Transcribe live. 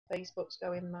Facebook's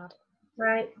going mad.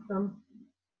 Right.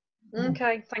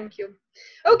 Okay, thank you.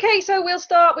 Okay, so we'll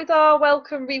start with our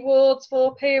welcome rewards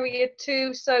for period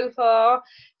 2 so far.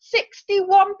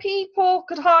 61 people,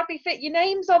 could hardly fit your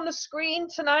names on the screen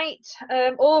tonight,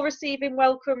 all receiving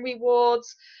welcome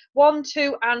rewards 1,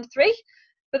 2 and 3.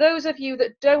 For those of you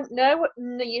that don't know,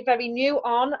 you're very new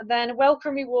on, then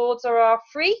welcome rewards are our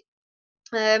free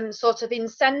sort of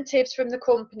incentives from the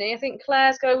company. I think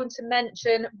Claire's going to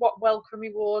mention what welcome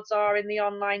rewards are in the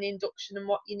online induction and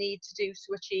what you need to do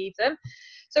to achieve them.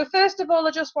 So first of all,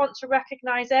 I just want to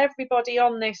recognise everybody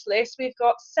on this list. We've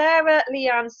got Sarah,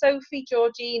 Leanne, Sophie,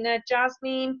 Georgina,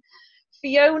 Jasmine,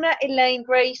 Fiona, Elaine,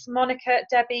 Grace, Monica,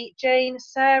 Debbie, Jane,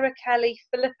 Sarah, Kelly,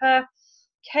 Philippa,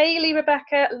 Kaylee,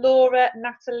 Rebecca, Laura,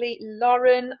 Natalie,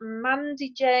 Lauren, Mandy,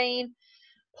 Jane,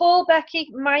 Paul, Becky,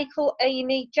 Michael,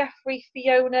 Amy, Jeffrey,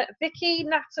 Fiona, Vicky,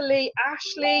 Natalie,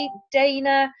 Ashley,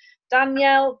 Dana,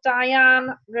 Danielle,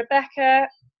 Diane, Rebecca,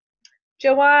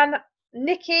 Joanne,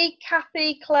 Nikki,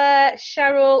 Kathy, Claire,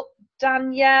 Cheryl,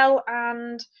 Danielle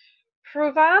and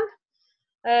Provan.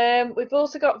 We've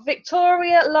also got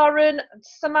Victoria, Lauren,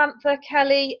 Samantha,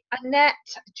 Kelly,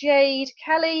 Annette, Jade,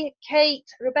 Kelly, Kate,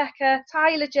 Rebecca,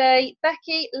 Tyler J,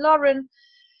 Becky, Lauren,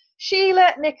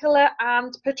 Sheila, Nicola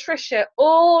and Patricia,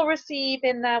 all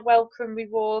receiving their welcome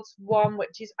rewards 1,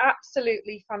 which is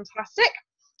absolutely fantastic.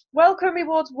 Welcome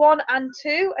rewards 1 and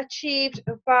 2 achieved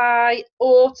by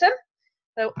Autumn.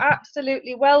 So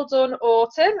absolutely well done,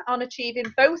 Autumn, on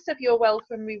achieving both of your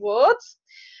welcome rewards.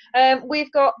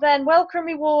 We've got then welcome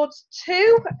rewards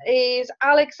 2 is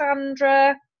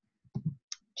Alexandra,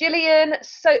 Gillian,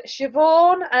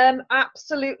 Siobhan,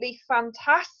 absolutely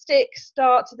fantastic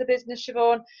start to the business,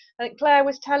 Siobhan. I think Claire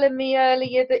was telling me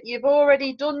earlier that you've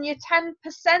already done your 10%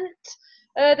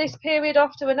 this period,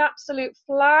 off to an absolute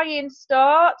flying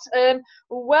start.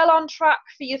 Well on track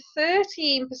for your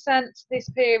 13% this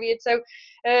period. So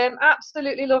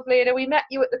absolutely lovely. We met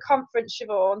you at the conference,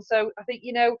 Siobhan, so I think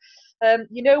you know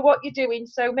what you're doing,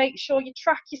 so make sure you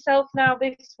track yourself now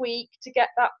this week to get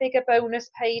that bigger bonus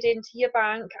paid into your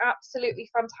bank. Absolutely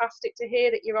fantastic to hear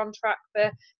that you're on track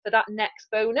for that next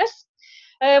bonus.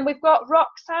 We've got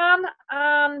Roxanne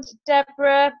and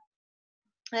Deborah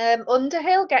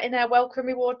Underhill getting their welcome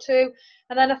reward 2,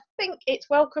 and then I think it's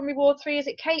welcome reward 3. Is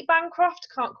it Kate Bancroft?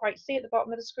 Can't quite see at the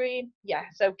bottom of the screen. Yeah,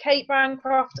 so Kate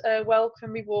Bancroft,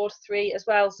 welcome reward 3 as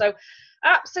well. So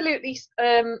absolutely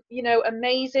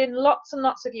amazing. Lots and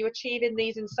lots of you achieving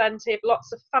these incentives,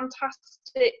 lots of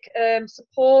fantastic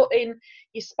support in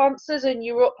your sponsors and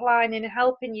your upline in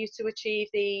helping you to achieve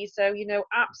these. So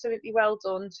absolutely well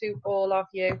done to all of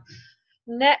you.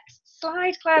 Next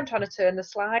slide, Claire. I'm trying to turn the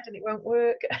slide and it won't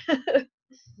work.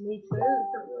 Me too.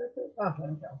 Oh, there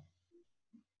we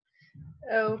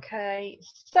go. Okay,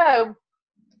 so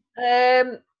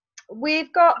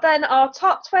we've got then our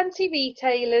top 20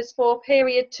 retailers for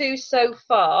period 2 so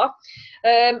far.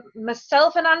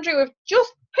 Myself and Andrew have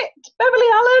just picked Beverly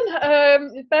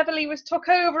Allen. Beverly was took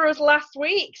over us last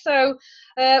week, so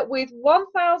with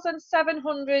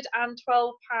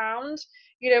 £1,712.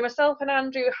 Myself and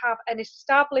Andrew have an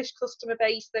established customer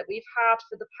base that we've had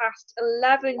for the past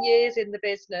 11 years in the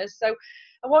business. So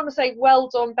I want to say well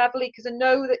done, Beverly, because I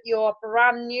know that you're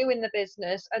brand new in the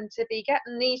business, and to be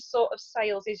getting these sort of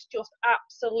sales is just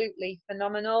absolutely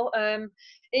phenomenal.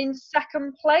 In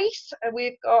second place,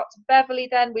 we've got Beverly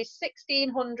then with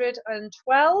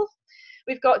 1,612.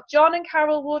 We've got John and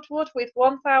Carol Woodward with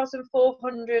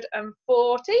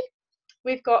 1,440.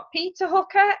 We've got Peter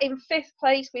Hooker in 5th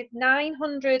place with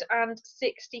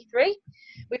 963.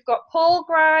 We've got Paul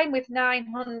Grime with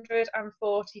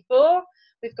 944.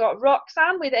 We've got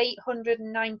Roxanne with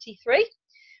 893.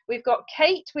 We've got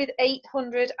Kate with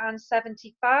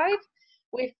 875.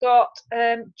 We've got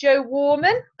Joe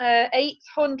Warman,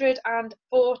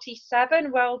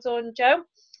 847. Well done, Joe.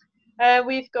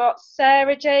 We've got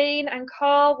Sarah Jane and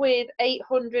Carl with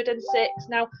 806.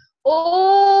 Now,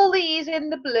 all these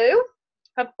in the blue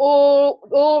have all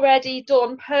already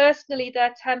done personally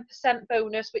their 10%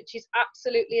 bonus, which is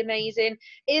absolutely amazing.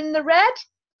 In the red,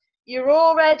 you're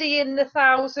already in the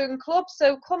 1,000 club,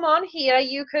 so come on here,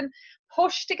 you can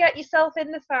push to get yourself in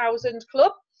the 1,000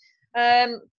 club.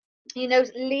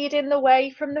 Leading the way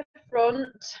from the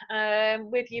front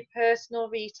with your personal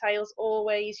retails,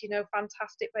 always,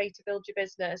 fantastic way to build your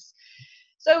business.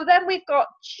 So then we've got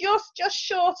just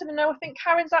short of, I think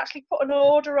Karen's actually put an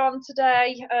order on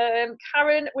today.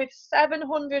 Karen with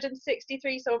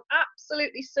 763, so I'm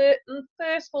absolutely certain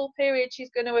first full period she's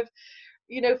going to have,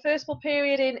 first full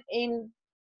period in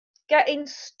getting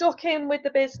stuck in with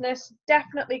the business,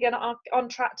 definitely going to on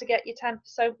track to get your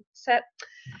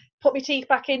put my teeth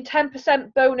back in.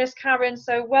 10% bonus, Karen,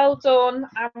 so well done.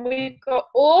 And we've got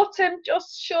Autumn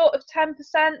just short of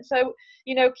 10%, so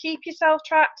you know, keep yourself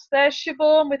tracked. There's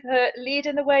Siobhan with her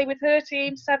leading the way with her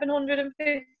team,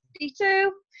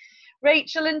 752.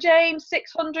 Rachel and James,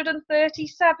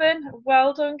 637.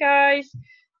 Well done, guys.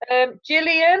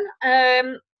 Gillian,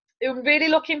 I'm really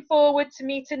looking forward to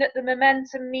meeting at the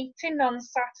Momentum meeting on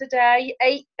Saturday,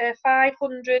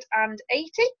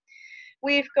 580.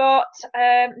 We've got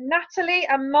Natalie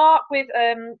and Mark with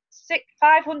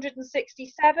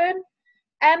 567.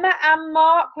 Emma and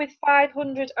Mark with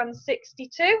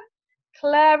 562.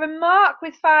 Claire and Mark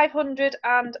with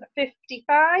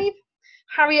 555.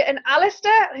 Harriet and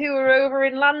Alistair, who are over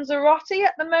in Lanzarote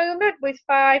at the moment, with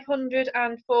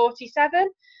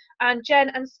 547. And Jen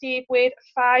and Steve with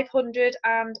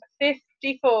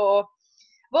 554. I've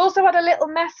also had a little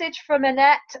message from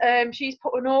Annette. She's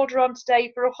put an order on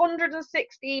today for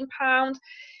 £116.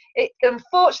 It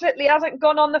unfortunately hasn't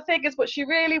gone on the figures, but she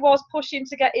really was pushing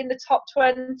to get in the top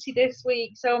 20 this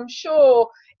week. So I'm sure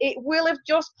it will have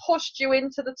just pushed you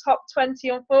into the top 20.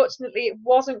 Unfortunately, it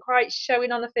wasn't quite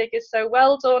showing on the figures. So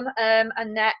well done,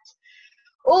 Annette.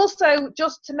 Also,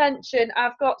 just to mention,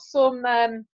 I've got some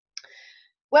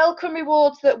welcome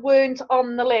rewards that weren't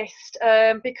on the list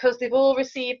because they've all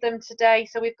received them today.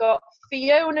 So we've got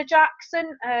Fiona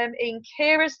Jackson in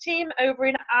Kira's team over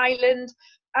in Ireland.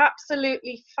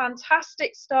 Absolutely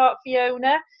fantastic start,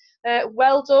 Fiona.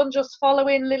 Well done, just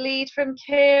following the lead from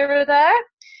Kira there.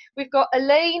 We've got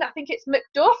Elaine, I think it's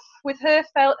Macduff, with her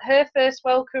first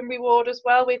welcome reward as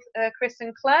well with Chris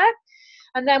and Claire.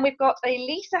 And then we've got a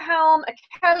Lisa Helm, a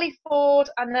Kelly Ford,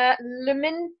 and a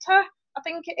Laminta, I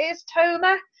think it is,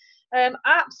 Toma.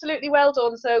 Absolutely well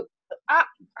done. So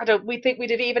we think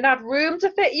we'd have even had room to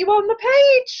fit you on the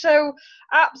page. So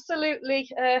absolutely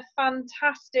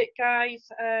fantastic, guys,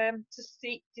 to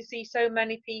see so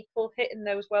many people hitting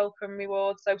those welcome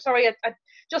rewards. So sorry, I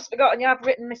just forgotten. You have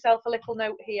written myself a little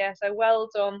note here. So well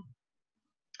done.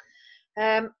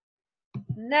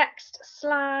 Next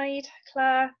slide,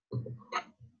 Claire.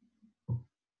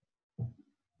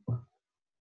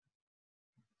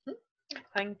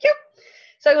 Thank you.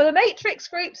 So the matrix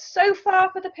group so far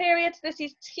for the period, this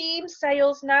is team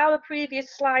sales now. The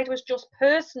previous slide was just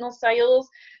personal sales.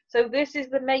 So this is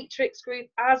the matrix group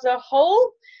as a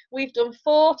whole. We've done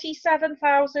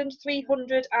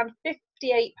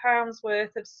 £47,358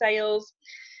 worth of sales.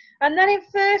 And then in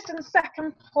first and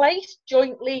second place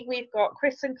jointly, we've got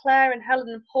Chris and Claire and Helen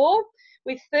and Paul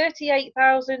with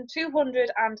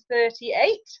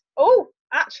 38,238. Oh,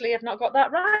 actually, I've not got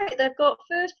that right. They've got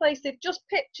first place. They've just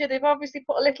pictured. They've obviously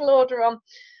put a little order on.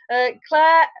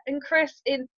 Claire and Chris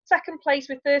in second place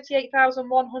with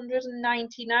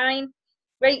 38,199.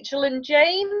 Rachel and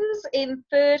James in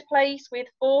third place with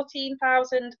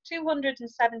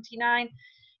 14,279.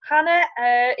 Hannah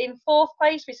in fourth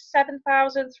place with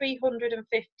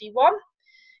 7,351.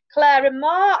 Claire and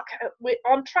Mark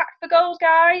on track for gold,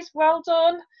 guys. Well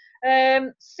done.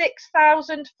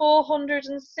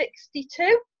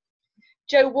 6,462.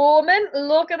 Joe Warman,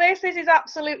 look at this. This is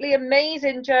absolutely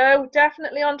amazing, Joe.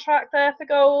 Definitely on track there for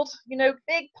gold. You know,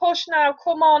 big push now.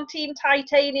 Come on, Team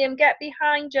Titanium. Get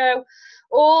behind Joe.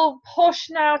 All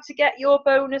push now to get your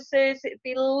bonuses. It'd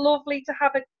be lovely to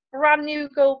have a brand new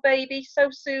gold baby so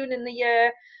soon in the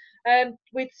year.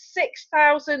 With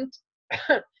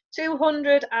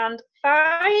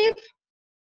 6,205.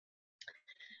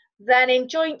 Then in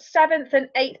joint 7th and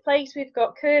 8th place, we've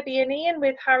got Kirby and Ian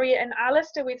with Harriet and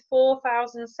Alistair with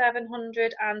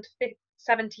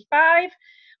 4,775.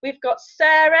 We've got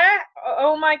Sarah.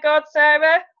 Oh my God,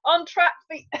 Sarah, on track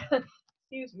for,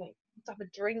 excuse me, let's have a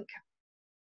drink.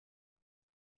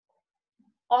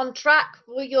 On track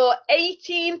for your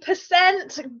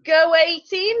 18%. Go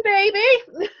 18,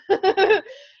 baby.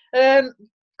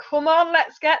 Come on,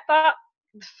 let's get that.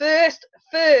 First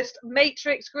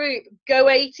matrix group, go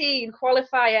 18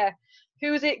 qualifier.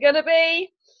 Who's it gonna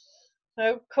be?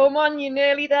 So come on, you're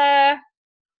nearly there.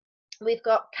 We've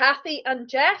got Kathy and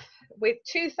Jeff with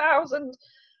 2,000.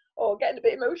 Oh, getting a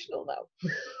bit emotional now.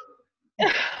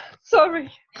 Sorry,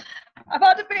 I've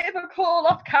had a bit of a call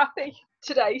off Kathy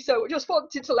today, so just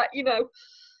wanted to let you know.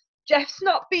 Jeff's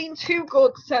not been too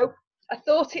good, so I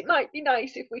thought it might be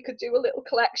nice if we could do a little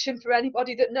collection for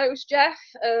anybody that knows Jeff.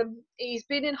 He's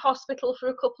been in hospital for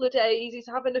a couple of days. He's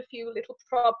having a few little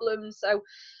problems. So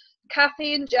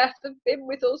Kathy and Jeff have been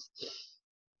with us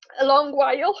a long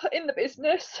while in the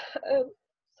business.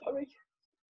 Sorry.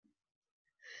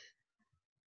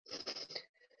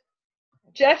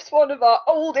 Jeff's one of our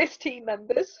oldest team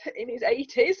members in his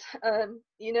 80s,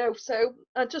 you know, so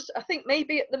I think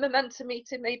maybe at the Momentum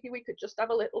meeting, maybe we could just have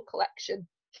a little collection.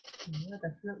 Yeah,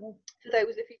 definitely. For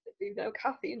those of you that do know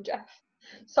Kathy and Jeff.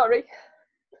 Sorry.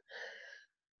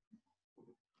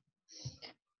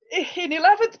 In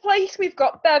 11th place, we've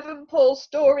got Bev and Paul's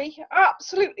story.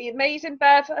 Absolutely amazing,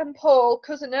 Bev and Paul,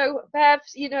 because I know, Bev,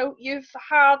 you know, you've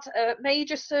had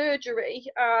major surgery,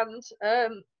 and,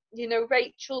 you know,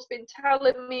 Rachel's been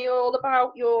telling me all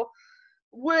about your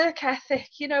work ethic,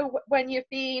 you know, when you've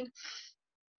been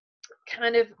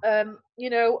kind of, you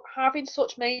know, having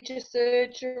such major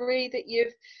surgery, that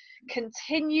you've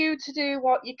continued to do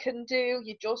what you can do.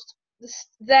 You're just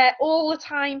there all the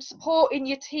time supporting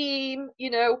your team, you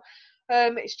know.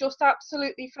 It's just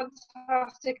absolutely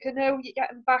fantastic. I know you're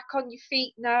getting back on your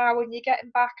feet now, and you're getting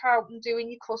back out and doing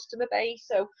your customer base,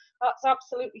 so that's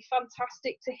absolutely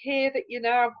fantastic to hear that you're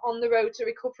now on the road to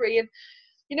recovery. And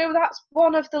you know, that's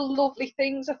one of the lovely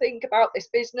things I think about this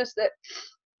business, that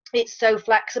it's so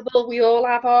flexible. We all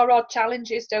have our odd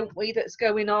challenges, don't we, that's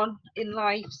going on in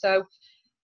life. So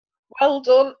well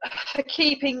done for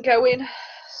keeping going.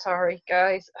 Sorry,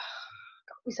 guys.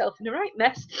 Got myself in a right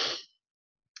mess.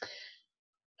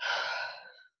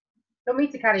 Don't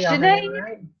need to carry on, Sinead,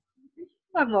 right?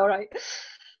 I'm all right.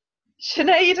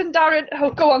 Sinead and Darren. Oh,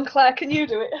 go on, Claire. Can you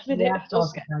do it? A minute. Yeah, of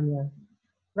course I can, yeah.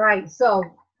 Right, so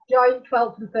joint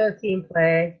 12th and 13th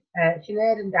place,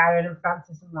 Sinead and Darren and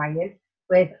Francis and Ryan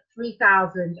with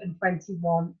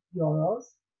 €3,021.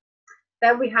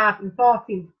 Then we have in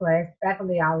 14th place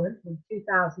Beverly Allen with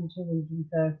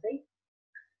 2,230.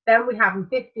 Then we have in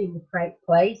 15th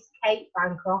place Kate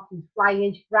Bancroft, who's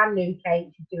flying. She's brand new,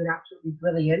 Kate. She's doing absolutely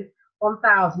brilliant.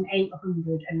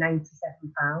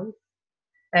 £1,897.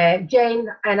 Jane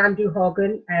and Andrew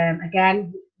Hogan,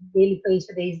 again, really pleased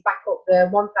for these. Back up there,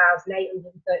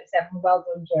 1,837. Well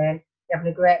done, Jane. You're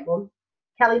having a great one.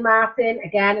 Kelly Martin,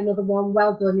 again, another one.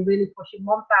 Well done. You're really pushing.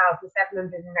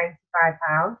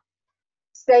 £1,795.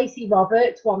 Stacey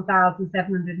Roberts,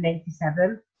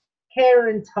 1,787. Kira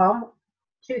and Tom,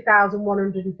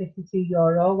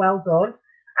 €2,152. Well done.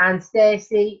 And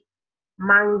Stacey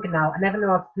Mangnall, I never know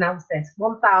how to pronounce this,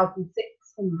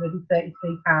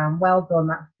 £1,633. Well done.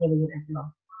 That's brilliant,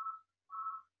 everyone.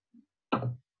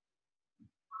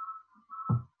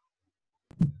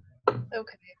 Okay,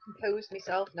 I composed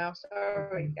myself now.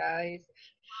 Sorry, guys.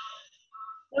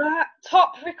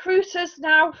 Top recruiters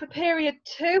now for period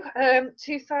 2,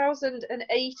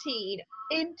 2018.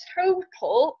 In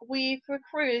total, we've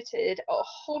recruited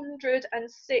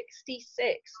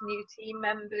 166 new team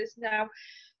members. Now,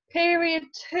 period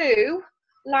 2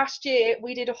 last year,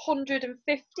 we did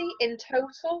 150 in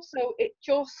total. So it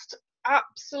just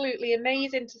absolutely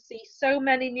amazing to see so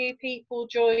many new people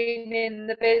joining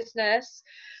the business.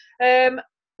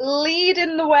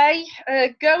 Leading the way,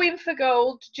 going for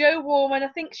gold, Jo Warman. I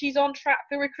think she's on track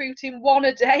for recruiting 1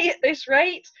 a day at this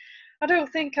rate. I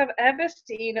don't think I've ever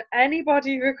seen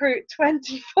anybody recruit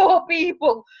 24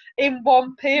 people in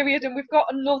one period, and we've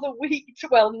got another week,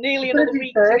 well, nearly another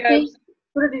week to go.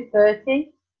 We're going to do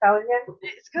 30.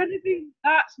 It's going to be,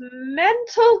 that's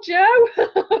mental, Jo.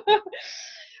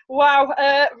 Wow.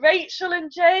 Rachel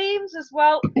and James as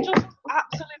well, just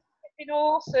absolutely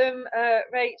awesome.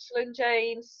 Rachel and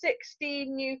James,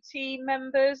 16 new team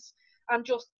members. I'm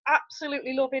just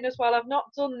absolutely loving as well. I've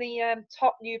not done the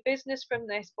top new business from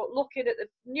this, but looking at the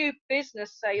new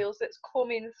business sales that's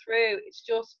coming through, it's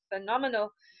just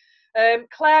phenomenal.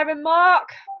 Claire and Mark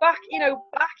back in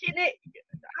it,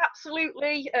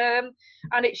 absolutely, and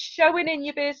it's showing in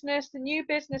your business, the new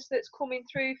business that's coming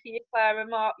through for you, Claire and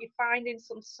Mark. You're finding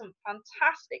some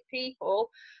fantastic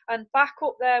people and back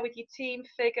up there with your team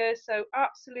figures, so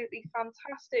absolutely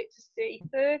fantastic to see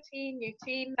 13 new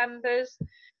team members.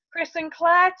 Chris and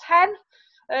Claire, 10.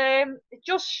 It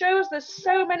just shows there's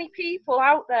so many people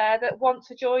out there that want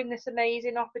to join this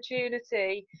amazing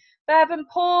opportunity. Bev and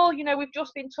Paul, you know, we've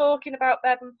just been talking about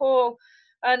Bev and Paul,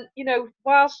 and you know,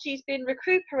 whilst she's been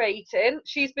recuperating,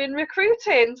 she's been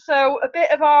recruiting, so a bit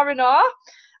of R&R.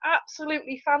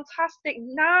 Absolutely fantastic.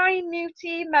 9 new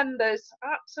team members,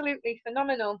 absolutely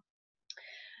phenomenal.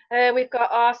 We've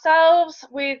got ourselves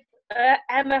with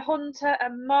Emma Hunter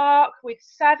and Mark with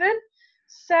 7.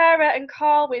 Sarah and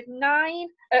Carl with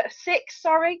 6,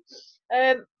 sorry.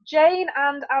 Jane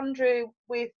and Andrew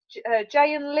with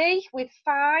Jay and Lee with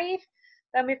 5.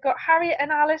 Then we've got Harriet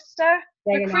and Alistair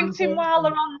recruiting while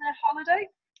they're on their holiday.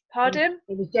 Pardon?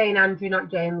 It was Jane Andrew, not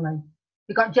Jane Lee.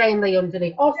 You got Jane Lee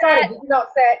underneath. Oh, sorry, did you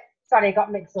not say? Sorry, I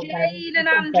got mixed up. Jane and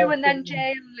Andrew, and then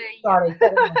Jay and Lee. Sorry,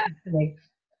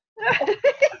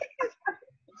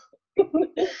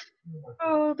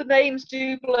 oh, the names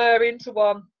do blur into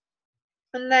one.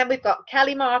 And then we've got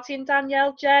Kelly, Martin,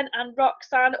 Danielle, Jen and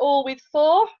Roxanne, all with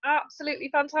 4. Absolutely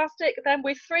fantastic. Then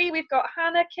with 3, we've got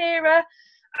Hannah, Kira,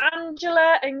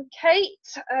 Angela and Kate.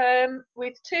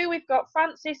 With 2, we've got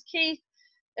Francis, Keith,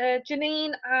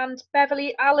 Janine and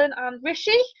Beverly, Alan and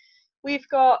Rishi. We've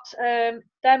got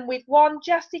then with 1,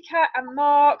 Jessica and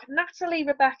Mark, Natalie,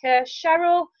 Rebecca,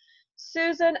 Cheryl,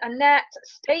 Susan, Annette,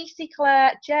 Stacey,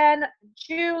 Claire, Jen,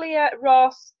 Julia,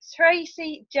 Ross,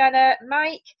 Tracy, Jenna,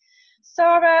 Mike,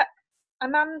 Sarah,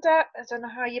 Amanda, I don't know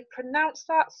how you pronounce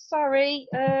that, sorry,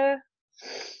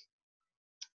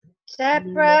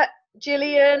 Deborah,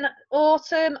 Gillian,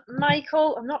 Autumn,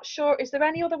 Michael, I'm not sure, is there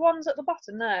any other ones at the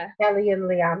bottom there? Kelly and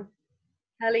Leanne.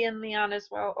 Kelly and Leanne as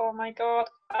well, oh my god,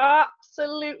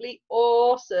 absolutely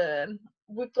awesome.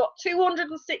 We've got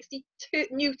 262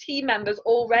 new team members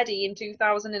already in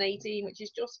 2018, which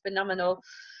is just phenomenal.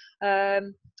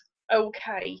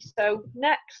 Okay, so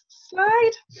next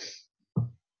slide.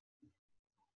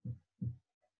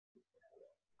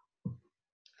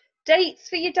 Dates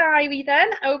for your diary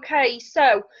then. Okay,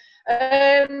 so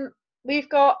we've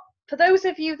got, for those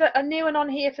of you that are new and on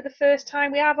here for the first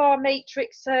time, we have our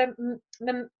Matrix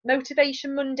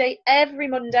Motivation Monday every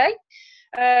Monday.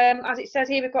 As it says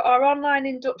here, we've got our online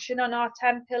induction on our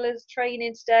 10 pillars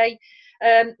training today.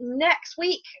 Next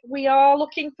week, we are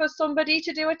looking for somebody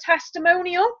to do a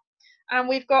testimonial. And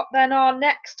we've got then our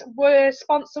next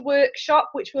sponsor workshop,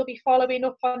 which we'll be following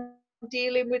up on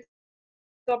dealing with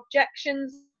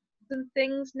objections and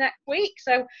things next week.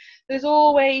 So there's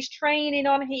always training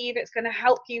on here that's going to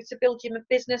help you to build your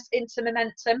business into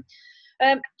momentum.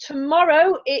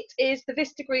 Tomorrow it is the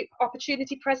Vista Group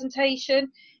opportunity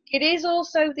presentation. It is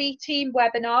also the team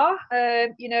webinar.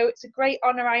 You know, it's a great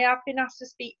honour. I have been asked to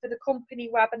speak for the company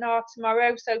webinar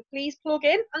tomorrow, so please plug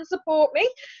in and support me.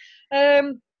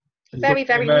 Very,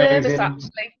 very nervous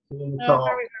actually. Oh,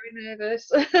 very, very nervous.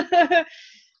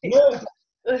 Yeah.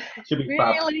 Should be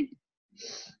really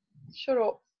fab. Shut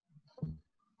up.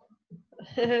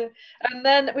 And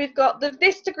then we've got the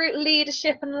Vista Group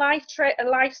Leadership and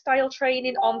Lifestyle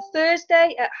Training on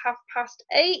Thursday at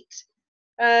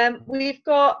 8:30. We've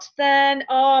got then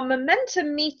our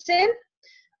Momentum meeting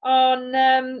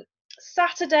on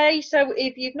Saturday. So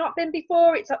if you've not been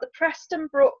before, it's at the Preston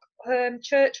Brook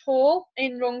Church Hall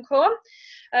in Runcorn.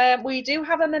 We do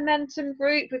have a Momentum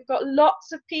group. We've got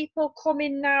lots of people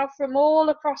coming now from all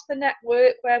across the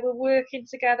network where we're working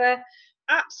together.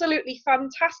 Absolutely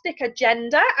fantastic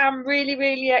agenda. I'm really,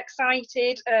 really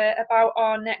excited about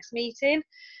our next meeting.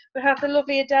 We have the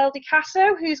lovely Adele Di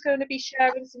Casso, who's going to be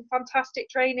sharing some fantastic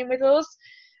training with us.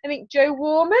 I think Jo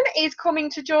Warman is coming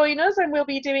to join us and will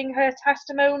be doing her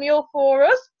testimonial for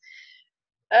us.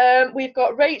 We've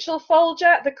got Rachel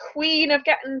Folger, the queen of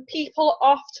getting people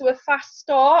off to a fast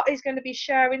start, is going to be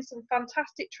sharing some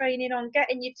fantastic training on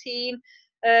getting your team,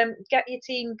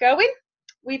 going.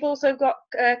 We've also got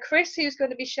Chris, who's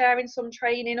going to be sharing some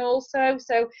training also.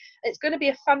 So it's going to be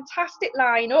a fantastic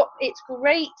lineup. It's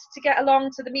great to get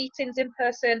along to the meetings in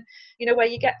person, you know, where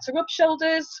you get to rub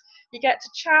shoulders, you get to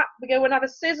chat, we go and have a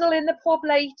sizzle in the pub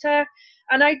later.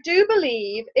 And I do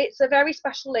believe it's a very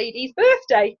special lady's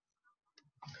birthday.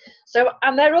 So,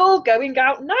 and they're all going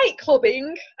out night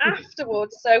clubbing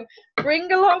afterwards. So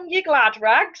bring along your glad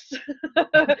rags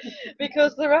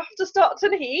because they're after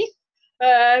Stockton Heath.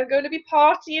 Going to be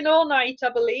partying all night, I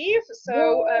believe.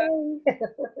 So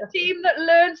a team that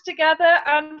learns together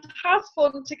and has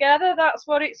fun together, that's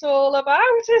what it's all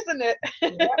about, isn't it?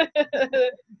 Yeah.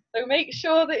 So make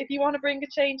sure that if you want to bring a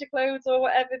change of clothes or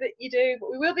whatever that you do,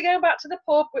 but we will be going back to the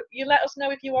pub, but you let us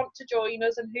know if you want to join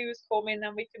us and who's coming,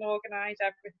 and we can organise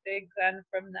everything then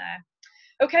from there.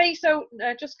 Okay, so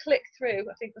just click through.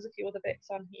 I think there's a few other bits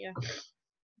on here.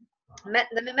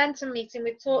 The Momentum meeting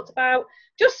we've talked about,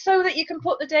 just so that you can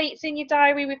put the dates in your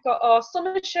diary. We've got our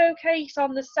summer showcase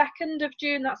on the 2nd of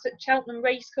June. That's at Cheltenham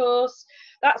Racecourse.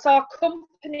 That's our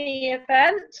company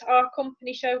event, our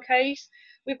company showcase.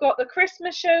 We've got the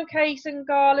Christmas showcase and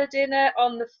gala dinner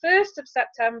on the 1st of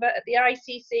September at the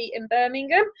ICC in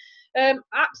Birmingham.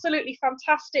 Absolutely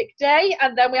fantastic day.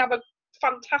 And then we have a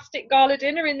fantastic gala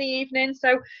dinner in the evening.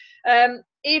 So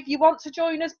if you want to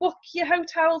join us, book your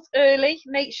hotels early.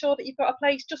 Make sure that you've got a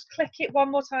place. Just click it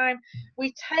one more time.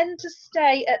 We tend to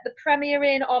stay at the Premier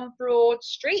Inn on Broad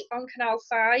Street on Canal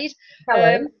Side.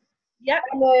 Helen, yeah.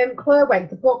 And Claire went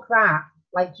to book that.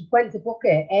 Like, she went to book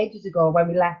it ages ago when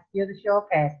we left the other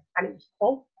showcase, and it was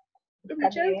full. Are you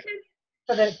joking?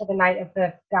 For the night of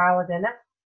the gala dinner.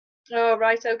 Oh,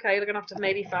 right, okay. They're going to have to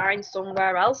maybe find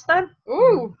somewhere else then.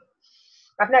 Ooh.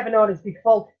 I've never known it to be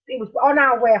full. It was on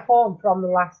our way home from the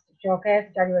last showcase,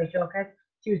 January showcase.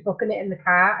 She was booking it in the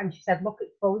car, and she said, "Look,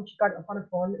 it's full." And she got it up on her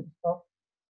phone. It was full.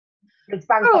 It's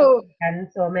bank holiday weekend,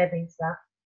 so maybe it's that.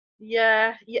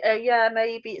 Yeah,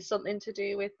 maybe it's something to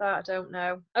do with that. I don't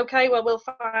know. Okay, well, we'll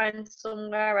find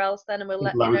somewhere else then, and we'll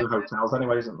let you know. Loads of hotels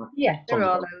anyway, isn't there? Yeah, there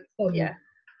are loads. Yeah,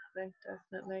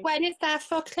 definitely. When is that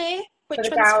for, Claire? For Which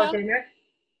the one's gala for? dinner.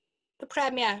 The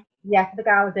premiere. Yeah, for the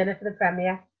gala dinner, for the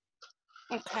premiere.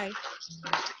 Okay.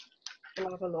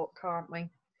 We'll have a look, can't we?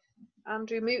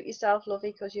 Andrew, mute yourself,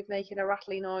 lovey, because you're making a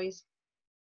rattly noise.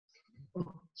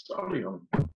 Sorry.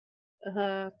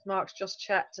 Mark's just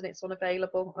checked and it's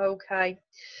unavailable. Okay.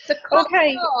 The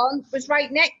Copthorne was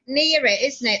right near it,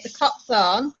 isn't it? The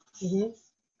Copthorne.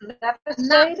 Never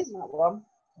stayed in that one.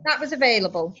 That was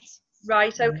available.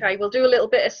 Right, okay. We'll do a little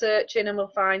bit of searching and we'll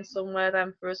find somewhere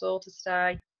then for us all to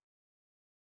stay.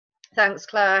 Thanks,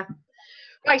 Claire.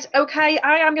 Right, okay,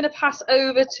 I am going to pass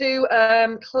over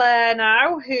to Claire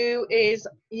now, who is,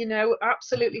 you know,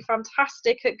 absolutely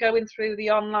fantastic at going through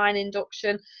the online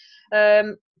induction.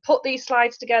 Put these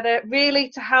slides together really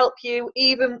to help you,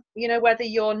 even, you know, whether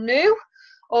you're new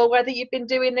or whether you've been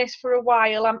doing this for a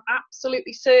while. I'm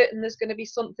absolutely certain there's going to be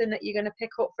something that you're going to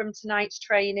pick up from tonight's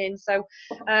training. So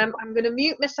I'm going to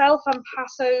mute myself and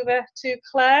pass over to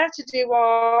Claire to do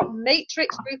our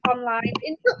Matrix Group Online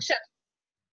induction.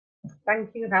 Thank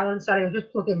you, Helen. Sorry, I was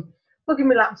just plugging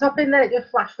my laptop in there. It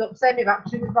just flashed up saying my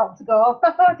battery was about to go off.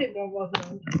 I didn't know what was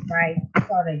on. Right,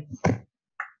 sorry.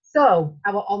 So,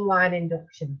 our online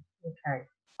induction. Okay.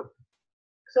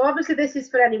 So, obviously, this is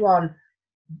for anyone.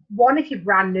 One, if you're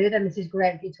brand new, then this is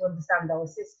great for you to understand our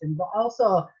system, but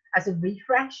also as a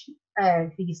refresh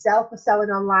for yourself for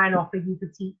selling online or for you for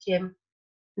teaching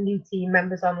new team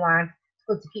members online. It's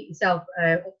good to keep yourself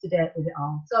up to date with it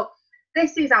all. So,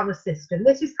 this is our system.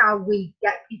 This is how we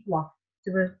get people off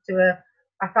to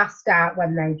a fast start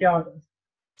when they join us.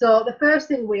 So the first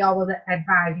thing we always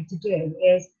advise you to do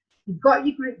is you've got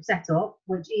your group set up,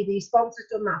 which either your sponsor's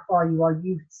done that for you or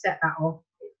you've set that up.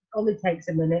 It only takes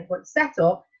a minute, but it's set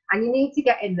up, and you need to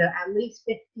get in there at least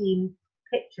 15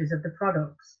 pictures of the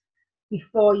products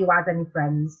before you add any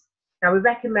friends. Now, we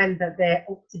recommend that they're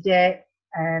up-to-date,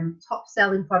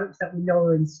 top-selling products that we know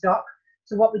are in stock.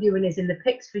 So what we're doing is in the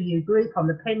Picks for You group on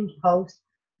the pinned post,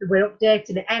 we're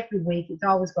updating it every week. It's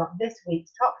always got this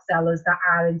week's top sellers that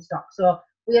are in stock. So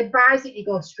we advise that you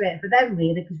go straight for them,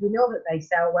 really, because we know that they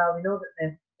sell well. We know that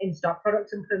they're in stock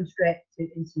products and put them straight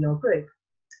into your group.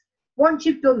 Once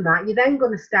you've done that, you're then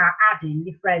going to start adding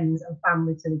your friends and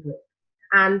family to the group.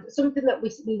 And something that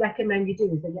we recommend you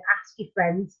do is that you ask your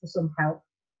friends for some help.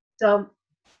 So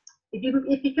if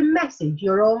you can message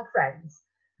your own friends,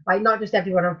 like not just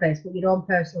everyone on Facebook, your own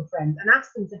personal friends, and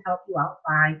ask them to help you out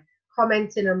by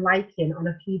commenting and liking on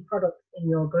a few products in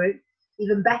your group.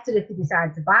 Even better if they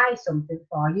decide to buy something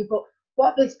for you. But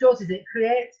what this does is it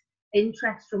creates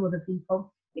interest from other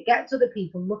people. It gets other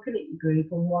people looking at your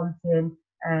group and wanting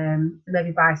to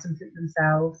maybe buy something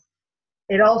themselves.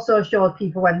 It also shows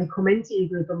people when they come into your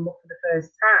group and look for the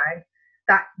first time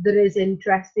that there is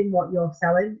interest in what you're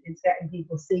selling. It's getting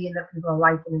people seeing that people are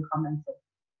liking and commenting.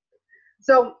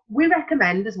 So we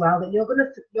recommend as well that you're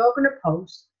gonna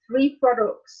post 3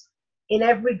 products in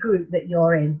every group that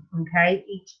you're in, okay,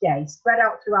 each day, spread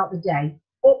out throughout the day,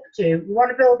 you want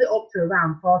to build it up to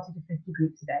around 40 to 50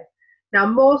 groups a day. Now,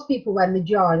 most people when they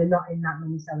join are not in that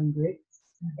many selling groups.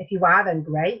 If you are, then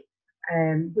great,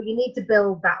 but you need to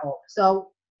build that up.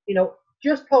 So, you know,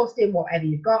 just post in whatever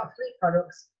you've got, 3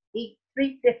 products,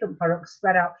 3 different products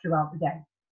spread out throughout the day.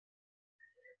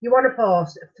 You want to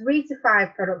post 3 to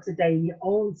 5 products a day in your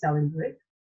own selling group,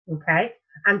 okay?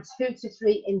 And 2 to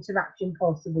 3 interaction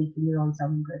posts a week in your own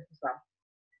selling group as well.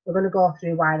 We're going to go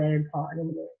through why they're important in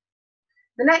a minute.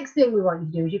 The next thing we want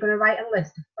you to do is you're going to write a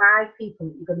list of 5 people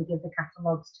that you're going to give the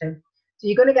catalogues to. So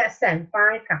you're going to get sent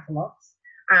 5 catalogues,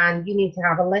 and you need to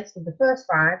have a list of the first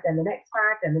 5, then the next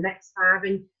 5, then the next 5,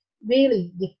 and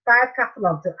really your 5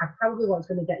 catalogues are probably what's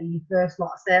going to get you your first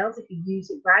lot of sales if you use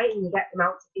it right and you get them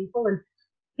out to people. And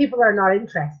people are not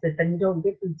interested, then you don't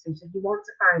give them to. So you want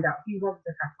to find out who wants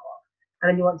the catalogue, and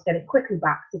then you want to get it quickly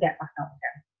back to get back out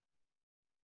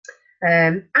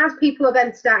again. As people are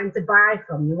then starting to buy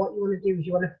from you, what you want to do is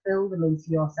you want to fill them into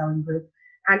your selling group,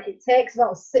 and it takes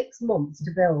about 6 months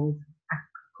to build a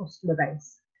customer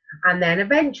base. And then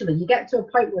eventually you get to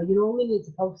a point where you only need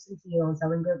to post into your own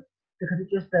selling group because it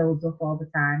just builds up all the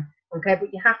time. Okay,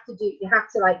 but you have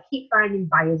to like keep finding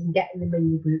buyers and getting them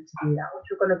in your group to do that, which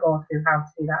we're going to go through how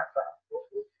to do that as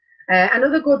well.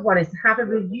 Another good one is to have a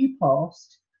review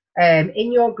post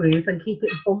in your group and keep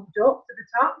it bumped up to the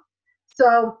top.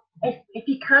 So if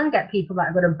you can get people that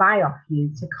are going to buy off you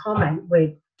to comment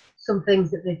with some things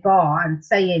that they've bought and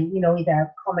saying, you know,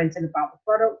 either commenting about the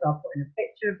product or putting a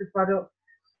picture of the product.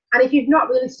 And if you've not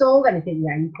really sold anything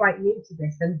yet and you're quite new to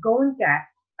this, then go and get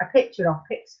a picture or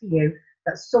pics for you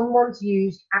that someone's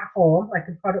used at home, like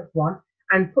a product one,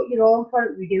 and put your own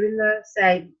product review in there.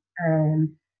 Say,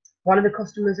 one of the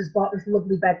customers has bought this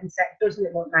lovely bedding set. Doesn't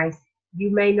it look nice?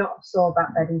 You may not have sold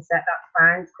that bedding set. That's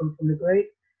fine. It's come from the group.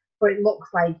 But it looks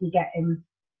like you're getting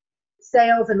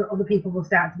sales and other people will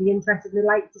start to be interested. They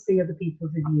like to see other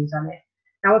people's reviews on it.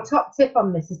 Now, a top tip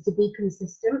on this is to be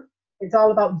consistent. It's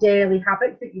all about daily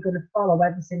habits that you're going to follow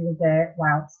every single day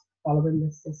whilst following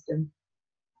this system.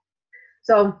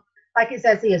 So, like it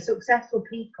says here, successful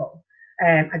people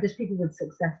are just people with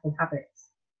successful habits.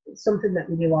 It's something that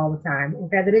we do all the time.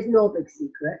 Okay, there is no big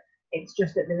secret. It's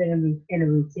just that they're in a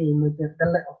routine with the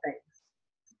little things.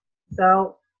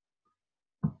 So,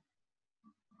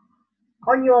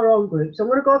 on your own group. So I'm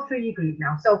going to go through your group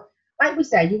now. So like we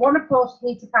said, you want to post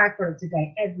 3 to 5 products a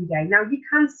day, every day. Now you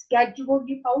can schedule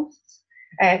your posts.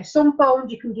 Some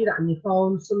phones, you can do that on your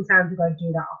phone. Sometimes you've got to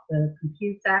do that off the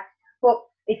computer. But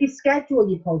if you schedule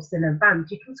your posts in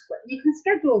advance, you can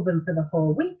schedule them for the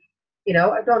whole week. You know,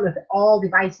 I don't know if all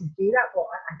devices do that, but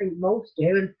I think most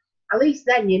do. And at least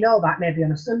then you know that maybe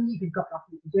on a Sunday, if you've got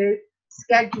nothing to do,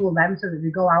 schedule them so that they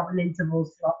go out in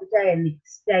intervals throughout the day and they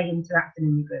stay interacting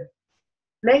in your group.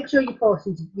 Make sure you post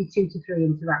your 2 to 3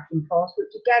 interaction posts,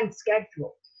 which again,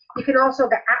 schedule. You can also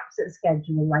get apps that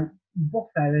schedule, like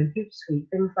Buffer and Hootsuite,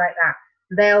 things like that.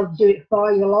 They'll do it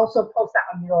for you. You'll also post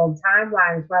that on your own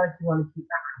timeline as well if you want to keep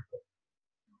that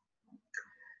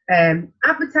active.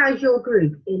 Advertise your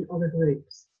group in other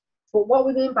groups. But what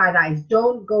we mean by that is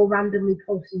don't go randomly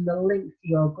posting the link to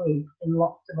your group in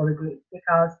lots of other groups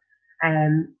because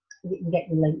you can get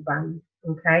your link banned.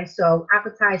 Okay, so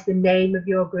advertise the name of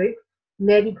your group.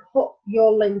 Maybe put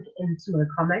your link in some of the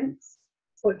comments,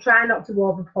 but try not to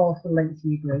overpost the link to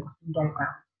your group and get it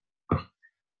back.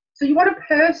 So you want to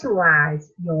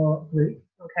personalize your group,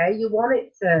 okay? You want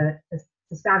it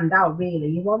to stand out, really.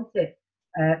 You want it,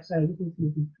 sorry,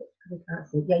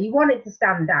 yeah, you want it to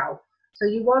stand out. So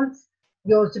you want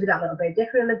yours to be that little bit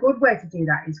different. And a good way to do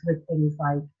that is with things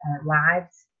like live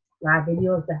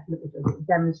videos, definitely does it,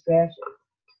 demonstrations,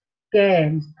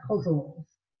 games, puzzles,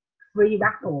 free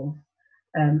raffles.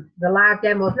 The live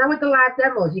demos. Now with the live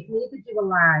demos, you can either do a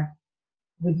live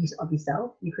with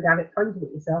yourself, you could have it pointed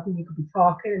at yourself and you could be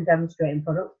talking and demonstrating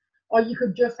products, or you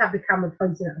could just have the camera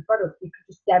pointing at the product. You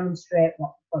could just demonstrate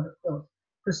what the product does.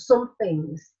 Because some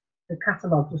things, the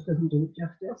catalogue just doesn't do it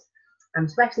justice. And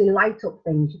especially light up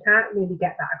things, you can't really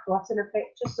get that across in a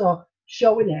picture. So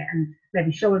showing it and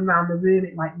maybe showing around the room,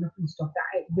 it like nothing stuff,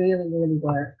 that it really, really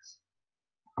works.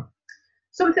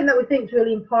 Something that we think is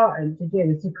really important to do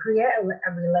is to create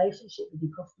a relationship with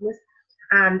your customers.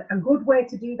 And a good way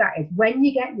to do that is when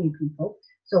you get new people,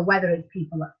 so whether it's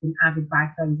people that have been added by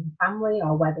friends and family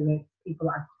or whether it's people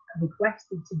that have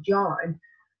requested to join,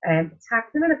 tag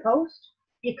them in a post.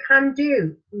 You can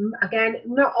do, again,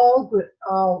 not all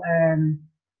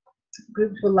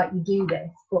groups will let you do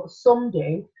this, but some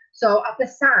do. So at the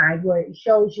side where it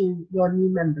shows you your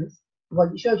new members, well,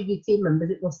 it shows you your team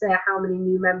members, it will say how many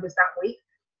new members that week.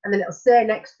 And then it'll say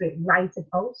next to it, write a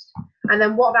post. And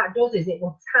then what that does is it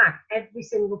will tag every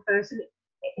single person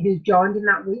who's joined in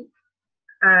that week.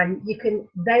 And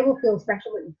they will feel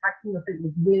special that you tagged them. They'll think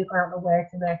you've really gone out of the way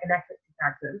to make an effort to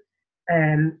tag them.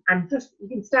 And just, you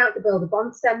can start to build a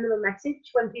bond, send them a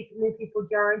message when new people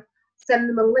join, send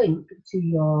them a link to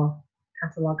your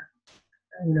catalogue.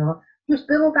 You know, just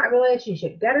build that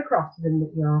relationship, get across to them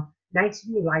that you're nice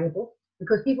and reliable,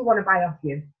 because people want to buy off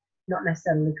you, not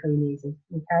necessarily clean easy.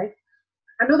 Okay.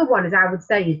 Another one, as I would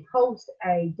say, is post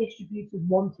a distributors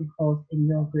wanted post in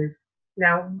your group.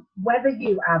 Now, whether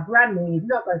you are brand new, you've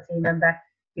not got a team member,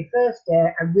 your first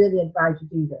day, I really advise you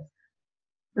do this.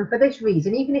 And for this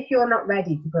reason, even if you're not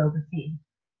ready to build a team,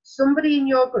 somebody in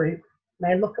your group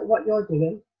may look at what you're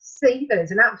doing, see that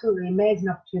it's an absolutely amazing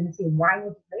opportunity, and why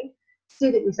wouldn't they? See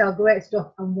that we sell great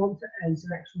stuff and want to earn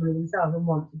some extra money themselves and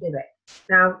want to do it.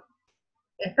 Now,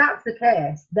 if that's the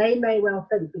case, they may well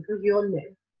think because you're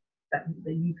new that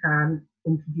you can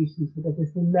introduce them to the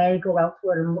business. They may go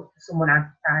elsewhere and look for someone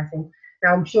advertising.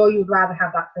 Now, I'm sure you'd rather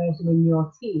have that person in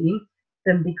your team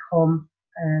than become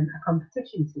a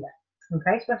competition to you.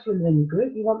 Okay, especially when they're in your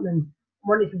group, you want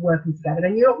it to be working together.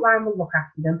 And your upline will look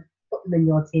after them, put them in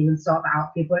your team and sort that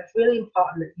out for you. But it's really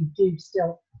important that you do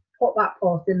still put that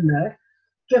post in there,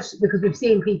 just because we've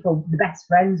seen people, the best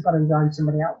friends got to join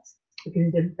somebody else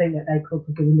because they didn't think that they could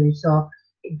be doing this. So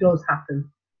it does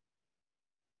happen.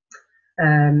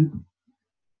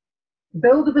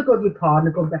 Build up a good rapport and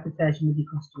a good reputation with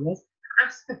your customers.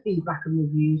 ask for feedback and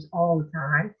reviews all the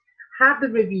time. Have the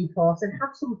review posts and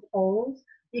have some polls.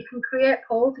 You can create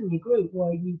polls in your group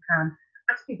where you can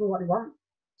ask people what they want.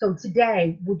 So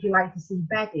today, would you like to see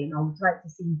bedding, or would you like to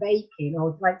see baking, or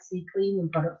would you like to see cleaning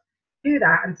products? Do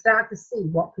that and start to see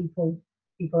what people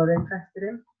are interested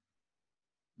in.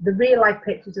 The real life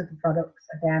pictures of the products,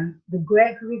 again, they're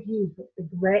great for reviews, but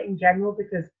they're great in general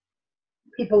because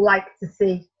people like to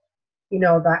see, you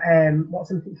know, that what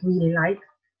something's really like.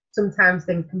 Sometimes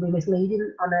things can be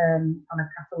misleading on a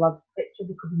catalogue picture.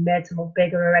 They could be made to look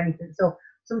bigger or anything. So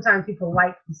sometimes people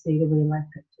like to see the real life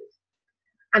pictures.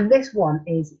 And this one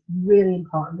is really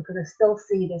important because I still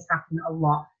see this happen a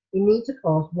lot. You need to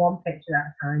post one picture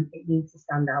at a time. It needs to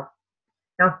stand out.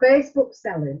 Now, Facebook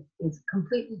selling is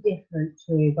completely different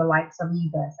to the likes of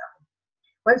eBay selling.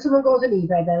 When someone goes on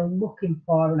eBay, they're looking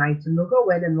for an item. They'll go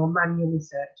in and they'll manually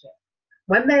search it.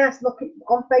 When they are looking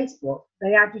on Facebook,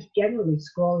 they are just generally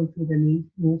scrolling through the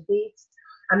news feeds,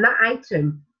 and that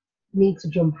item needs to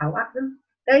jump out at them.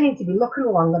 They need to be looking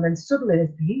along, and then suddenly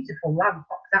this beautiful lamp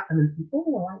pops at them and think,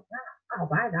 "Oh, I like that. I'll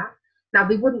buy that." Now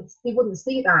they wouldn't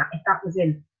see that if that was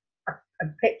in a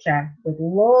picture with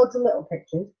loads of little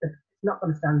pictures. That's not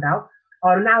going to stand out,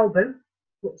 or an album.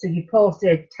 So you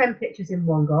posted 10 pictures in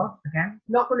one go. Again,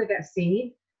 not going to get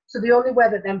seen. So the only way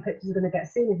that them pictures are going to get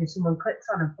seen is if someone clicks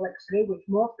on and flicks through, which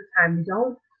most of the time they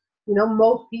don't. You know,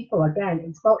 most people, again,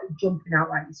 it's about jumping out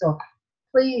like this. So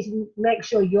please make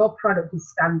sure your product is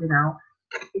standing out.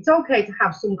 It's okay to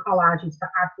have some collages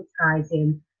for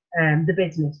advertising the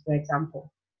business, for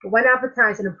example. But when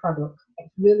advertising a product,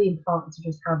 it's really important to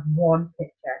just have one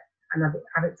picture and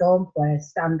have its own place,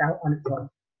 stand out on its own.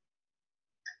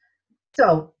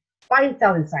 So, buy and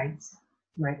selling sites,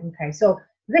 right? Okay, so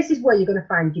this is where you're going to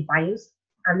find your buyers,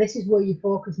 and this is where your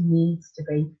focus needs to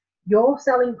be. Your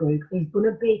selling group is going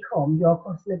to become your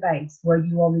customer base where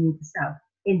you only need to sell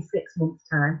in 6 months'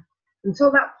 time.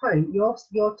 Until that point, your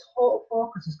total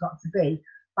focus has got to be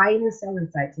buying and selling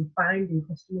sites and finding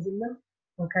customers in them,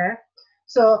 okay?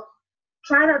 So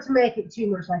try not to make it too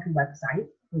much like a website,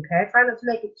 okay? Try not to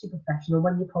make it too professional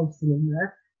when you're posting in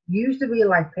there. Use the real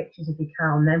life pictures if you can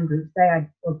on them groups. They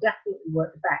will definitely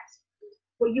work the best.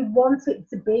 But you want it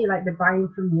to be like they're buying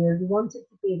from you. You want it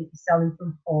to be that you're selling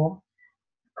from home.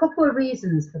 Couple of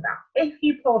reasons for that. If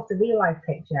you post a real life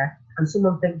picture and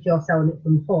someone thinks you're selling it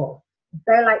from home, if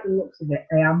they like the looks of it,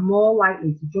 they are more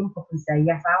likely to jump up and say,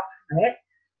 "Yes, I'll buy it,"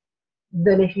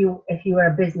 than if you were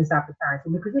a business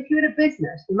advertising. Because if you're a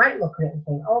business, you might look at it and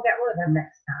think, "Oh, I'll get one of them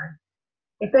next time."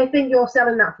 If they think you're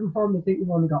selling that from home, they think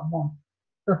you've only got one.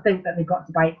 They'll think that they've got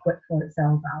to buy it quick before it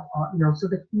sells out, or you know, so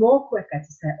they're more quicker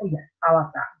to say, "Oh yeah, I'll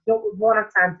have that." Won't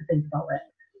have time to think about it.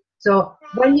 So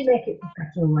when you make it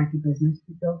professional like a business,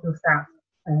 they'll start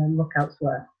look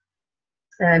elsewhere.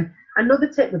 Another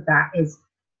tip with that is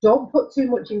don't put too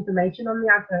much information on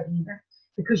the advert either,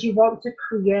 because you want to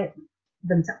create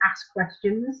them to ask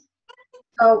questions.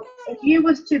 So if you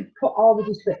was to put all the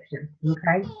description,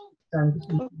 okay? Sorry,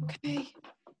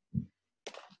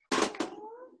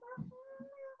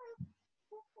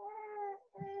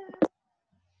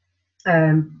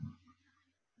 Okay.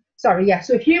 Sorry, yeah.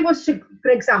 So if you was to,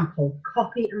 for example,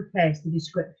 copy and paste the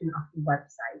description off the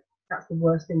website, that's the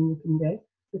worst thing you can do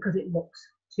because it looks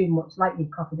too much like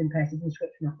you've copied and pasted the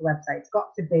description off the website. It's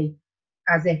got to be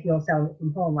as if you're selling it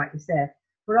from home, like you say.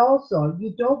 But also,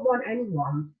 you don't want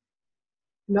anyone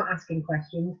not asking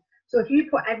questions. So if you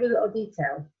put every little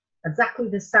detail, exactly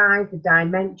the size, the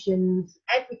dimensions,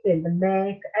 everything, the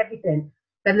make, everything,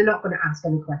 then they're not going to ask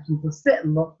any questions. They'll sit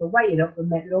and look, they'll weigh it up, they'll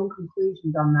make their own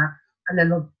conclusions on that, and then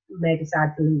they may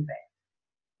decide to leave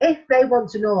it. If they want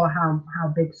to know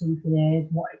how big something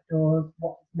is, what it does,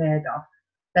 what it's made of,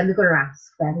 then they're going to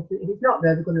ask. Then if it's not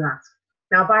there, they're going to ask.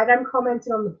 Now, by them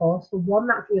commenting on the post, for one,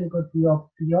 that's really good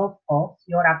for your post.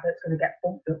 Your advert's going to get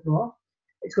bumped up more.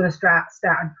 It's going to start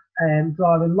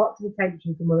drawing lots of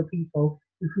attention from other people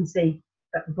who can see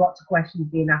that there's lots of questions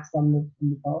being asked on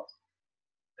the post.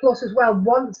 Plus, as well,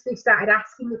 once they started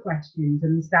asking the questions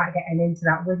and they start getting into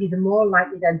that with you, the more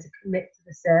likely then to commit to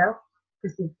the sale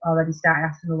because they've already started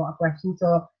asking a lot of questions.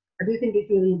 So I do think it's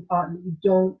really important that you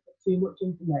don't put too much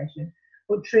information,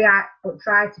 but try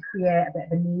to create a bit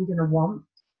of a need and a want.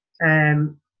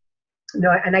 You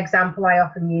know, an example I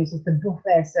often use is the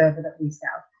buffet server that we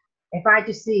sell. If I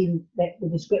just seen the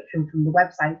description from the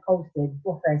website posted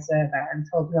buffet server and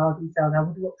told me all details, I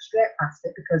would look straight past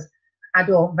it because I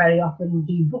don't very often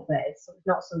do buffets, so it's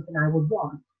not something I would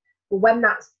want. But when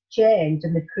that's changed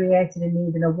and they've created a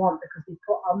need and a want because they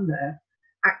put on there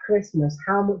at Christmas,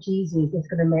 how much easier is this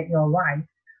going to make your life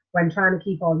when trying to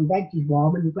keep all your veggies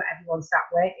warm and you've got everyone sat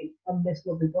waiting on this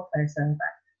lovely buffet server?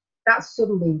 That's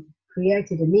suddenly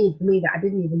created a need for me that I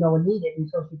didn't even know I needed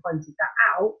until she pointed that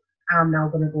out. I'm now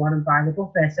going to go on and buy the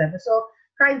buffet service. So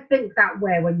try and think that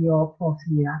way when you're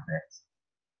posting your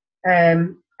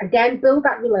adverts. Again, build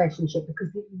that relationship,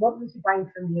 because you want them to buy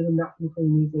from you and not from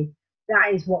Clean Easy.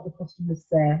 That is what the customers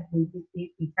say. We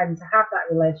tend to have that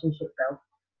relationship built.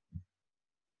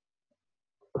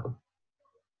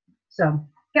 So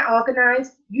get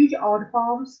organised, use your order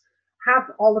forms,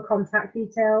 have all the contact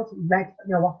details read,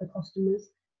 off the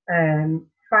customers.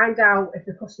 Find out if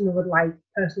the customer would like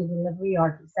personal delivery or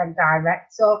if it's sent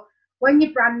direct. So when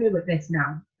you're brand new at this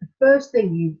now, the first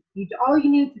thing all you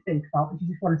need to think about is you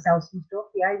just want to sell some stuff.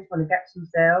 Yeah, you just want to get some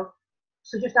sales.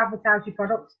 So just advertise your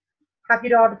products. Have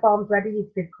your order forms ready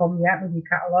if they've come yet with your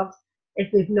catalogues.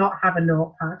 If they've not, have a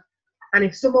notepad. And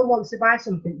if someone wants to buy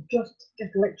something, just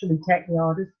literally take the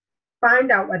orders.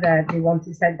 Find out whether they want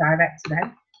it sent direct to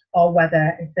them, or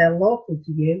whether if they're local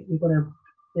to you, you're going to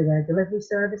do a delivery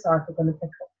service, or if they're going to pick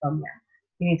up from you.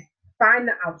 You need to find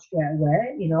that out straight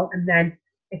away, and then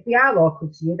if they are local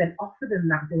to you, then offer them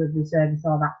that delivery service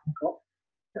or that pickup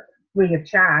free of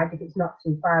charge if it's not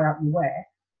too far out your way,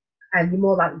 and you're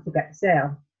more likely to get the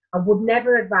sale. I would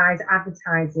never advise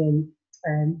advertising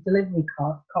delivery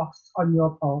costs on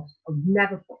your post. I would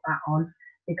never put that on,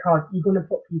 because you're going to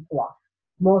put people off.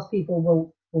 Most people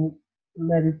will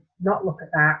maybe not look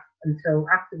at that until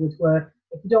afterwards, where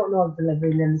if you don't know the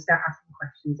delivery and then they start asking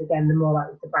questions, again, they're more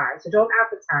likely to buy. So don't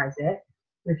advertise it.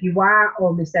 If you are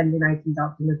only sending items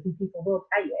out to delivery, people will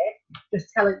pay it.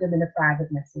 Just tell it them in a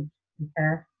private message.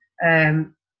 Okay.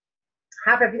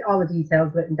 Have all the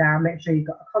details written down. Make sure you've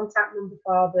got a contact number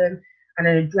for them and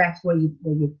an address where you're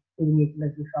doing your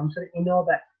delivery from, so that you know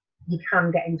that you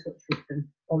can get in touch with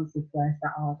them once you've placed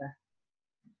that order.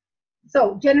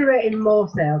 So generating more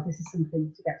sales, this is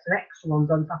something to get some extra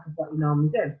ones on top of what you normally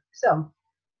do. So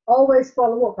always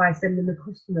follow up by sending the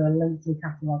customer a link to your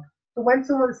catalogue. So when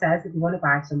someone says that you want to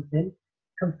buy something,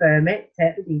 confirm it,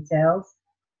 take the details,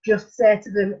 just say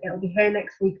to them, it'll be here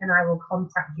next week and I will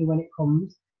contact you when it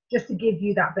comes, just to give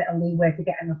you that bit of leeway to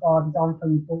get enough orders on for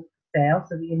your bulk sale,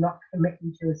 so that you're not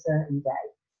committing to a certain day.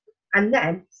 And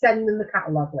then send them the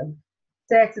catalogue link.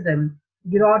 Say to them,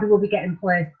 your order will be getting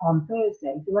placed on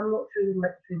Thursday. If you want to look through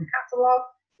the catalogue,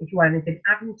 if you want anything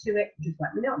added to it, just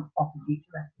let me know. Or for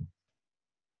future reference.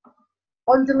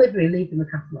 On delivery, leave them a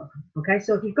catalogue. Okay,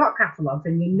 so if you've got catalogues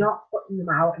and you're not putting them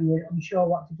out and you're unsure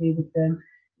what to do with them,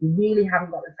 you really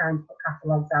haven't got the time to put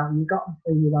catalogues out, and you've got them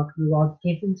for your welcome rewards,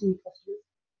 give them to your customers.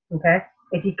 Okay,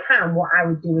 if you can, what I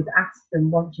would do is ask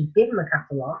them, once you've given them a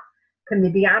catalogue, can they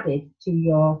be added to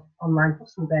your online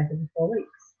customer base every 4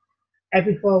 weeks?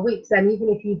 Every 4 weeks, then even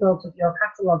if you built up your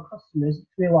catalogue customers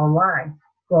through online,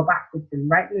 go back with them,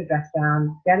 write their address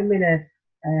down, get them in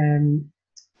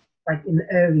in the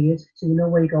areas, so you know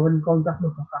where you're going, go and drop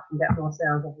them off and get more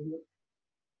sales every week.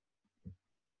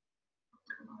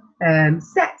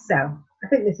 Set sell. I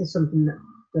think this is something that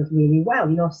does really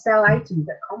well. Sell items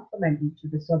that complement each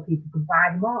other so people can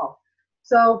buy them all.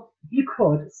 So you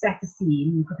could set a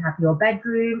scene. You could have your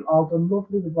bedroom all done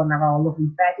lovely with one of our lovely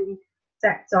bedding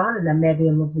sets on, and then maybe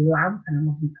a lovely lamp and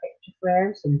a lovely picture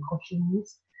frame, some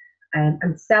cushions,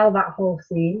 and sell that whole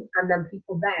scene. And then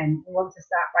people then want to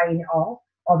start buying it all,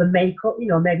 or the makeup.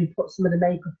 Maybe put some of the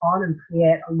makeup on and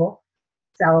create a look.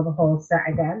 Sell the whole set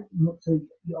again, so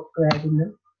you're upgrading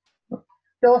them.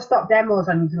 Doorstop demos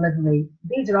on your delivery.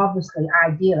 These are obviously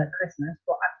ideal at Christmas,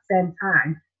 but at the same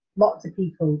time, lots of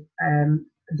people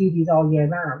do these all year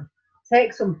round.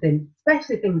 Take something,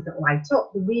 especially things that light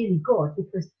up, they're really good,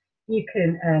 because you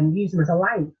can use them as a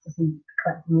light to see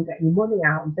collecting and getting your money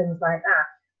out and things like that.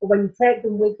 But when you take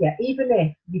them with you, even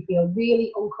if you feel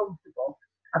really uncomfortable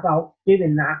about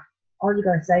doing that, all you're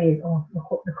going to say is, oh,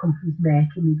 look what the company's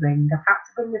making me bring. I've had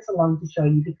to bring this along to show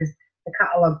you, because the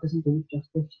catalogue doesn't do it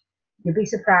justice. You'll be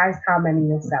surprised how many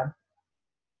you'll sell.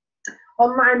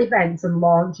 Online events and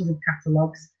launches of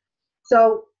catalogues.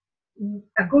 So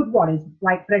a good one is,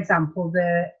 like, for example,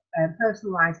 the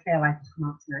personalised care life has come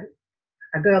out tonight.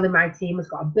 A girl in my team has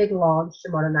got a big launch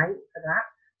tomorrow night for that.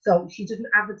 So she doesn't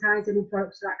advertise any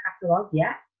products to that catalogue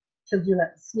yet. She'll do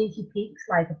like sneaky peeks,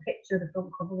 like a picture of the front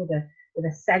cover with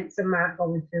a sensor mark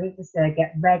going through it to say,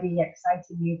 get ready,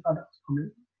 exciting new products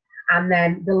coming. And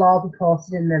then they'll all be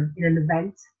posted in an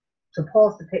event. So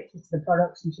post the pictures to the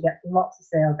products, and she gets lots of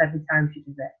sales every time she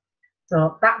does it.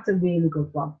 So that's a really good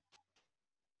one.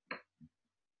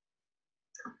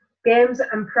 Games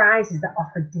and prizes that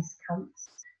offer discounts.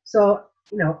 So,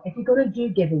 if you're going to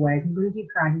do giveaways, you're going to do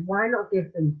prizes, why not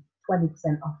give them 20%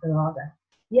 off their order?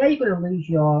 Yeah, you're going to lose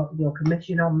your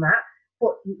commission on that,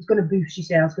 but it's going to boost your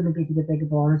sales, it's going to give you the bigger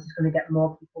bonus, it's going to get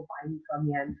more people buying from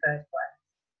you in the first place.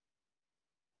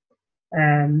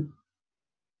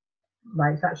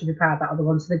 Right, so that should be part of that other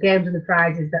one. So the games and the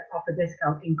prizes that offer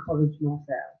discount encourage more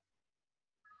sales.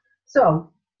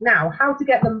 So now, how to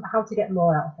get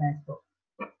more out of Facebook?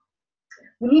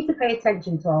 We need to pay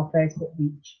attention to our Facebook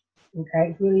reach. Okay,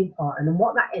 it's really important. And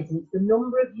what that is, it's the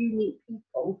number of unique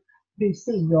people who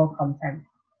see your content.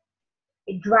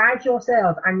 It drives your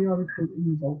sales and your recruiting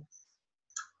results.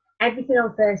 Everything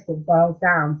on Facebook boils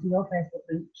down to your Facebook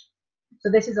reach. So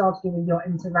this is all to do with your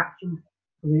interaction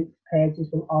group pages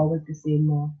will always be seen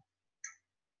more.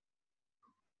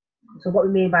 So what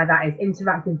we mean by that is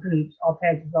interactive groups or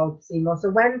pages will always be seen more. So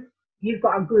when you've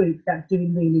got a group that's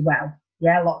doing really well,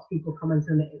 yeah, lots of people comment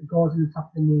on it, it goes on the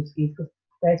top of the newsfeed because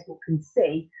Facebook can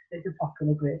see that it's a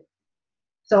popular group.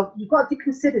 So you've got to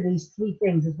consider these three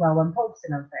things as well when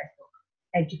posting on Facebook: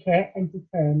 educate,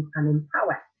 entertain, and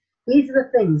empower. These are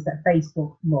the things that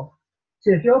Facebook loves.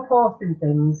 So if you're posting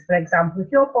things, for example, if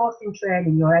you're posting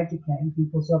training, you're educating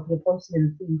people. So if you're posting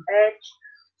a theme page,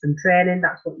 some training,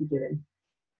 that's what you're doing.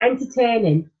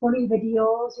 Entertaining, funny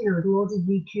videos, you know, loads of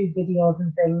YouTube videos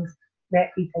and things,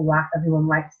 make people laugh, everyone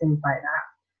likes things like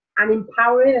that. And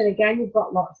empowering, and again, you've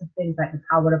got lots of things like the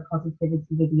power of positivity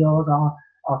videos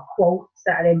or quotes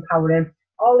that are empowering.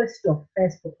 All this stuff,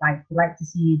 Facebook likes. We like to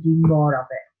see you do more of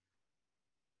it.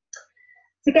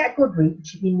 To get good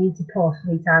reach, you need to post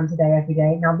 3 times a day, every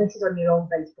day. Now, this is on your own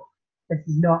Facebook. This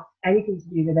is not anything to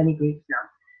do with any groups now.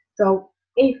 So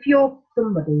if you're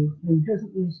somebody who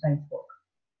doesn't use Facebook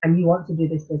and you want to do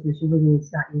this business, you really need to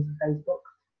start using Facebook.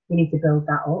 You need to build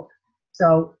that up.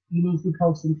 So you need to be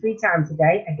posting 3 times a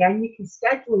day. Again, you can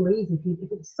schedule these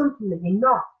if it's something that you're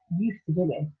not used to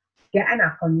doing. Get an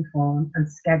app on your phone and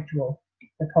schedule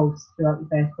the posts throughout your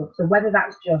Facebook. So whether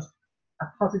that's just a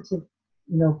positive,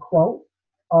 quote,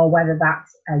 or whether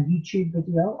that's a YouTube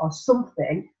video or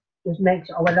something, just make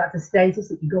sure, or whether that's a status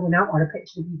that you're going out or a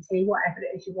picture of your tea, whatever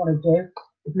it is you want to do,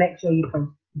 just make sure you're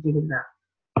doing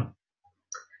that.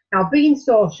 Now, being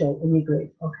social in your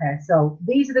group. Okay, so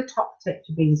these are the top tips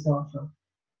for being social.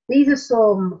 These are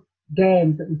some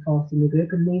games that we post in the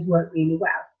group, and these work really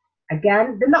well.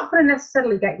 Again, they're not going to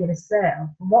necessarily get you a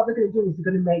sale, but what they're going to do is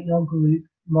they're going to make your group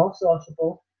more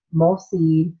sociable, more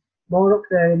seen, more up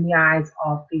there in the eyes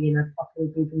of being a popular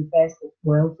group in the Facebook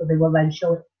world, so they will then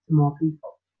show it to more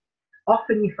people.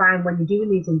 Often you find when you're doing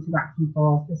these interaction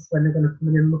posts, this is when they're going to come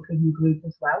in and look in your group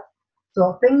as well.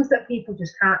 So things that people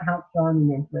just can't help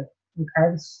joining in with. Okay,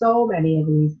 there's so many of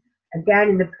these. Again,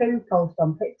 in the pinned post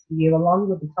on Picks for You, along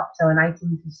with the top selling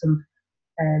items, there's some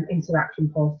interaction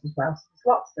posts as well. So there's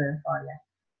lots there for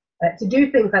you. To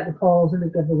do things like the polls and the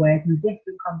giveaways and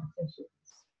different competitions.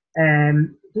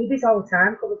 Do this all the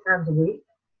time, a couple of times a week.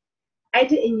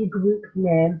 Edit in your group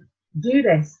name. Do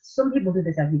this. Some people do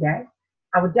this every day.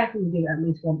 I would definitely do it at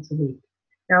least once a week.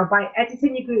 Now, by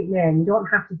editing your group name, you don't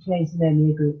have to change the name of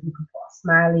your group. You can put a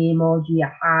smiley emoji,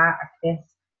 a heart, a kiss,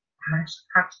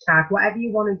 hashtag, whatever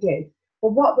you want to do.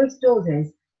 But what this does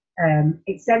is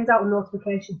it sends out a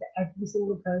notification to every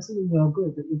single person in your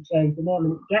group that you've changed the name,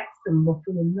 and it gets them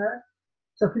looking in there.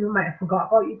 So people might have forgot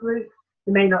about your group.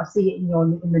 They may not see it in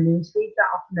the newsfeed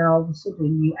that often. Then all of a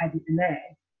sudden you edit the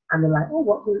name, and they're like, "Oh,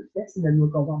 what group is this?" And then we'll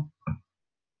go on.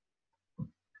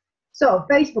 So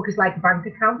Facebook is like a bank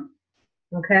account.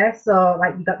 Okay, so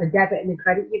like you've got the debit and the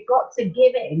credit. You've got to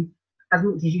give in as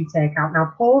much as you take out.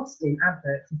 Now, posting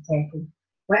adverts is taking.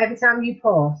 Where every time you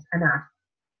post an ad,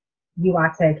 you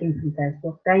are taking from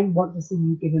Facebook. They want to see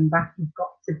you giving back. You've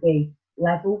got to be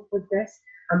level with this.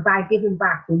 And by giving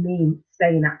back, we mean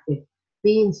staying active,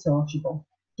 being sociable,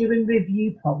 doing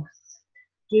review posts,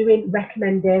 doing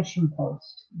recommendation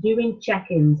posts, doing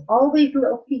check-ins, all these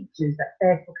little features that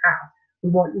Facebook has. We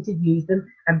want you to use them.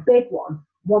 A big one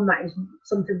that is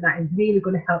something that is really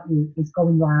going to help you, is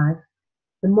going live.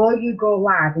 The more you go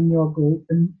live in your group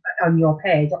and on your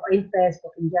page or in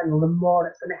Facebook in general, the more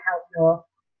it's going to help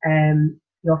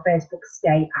your Facebook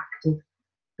stay active,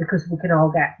 because we can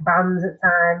all get bans at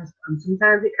times, and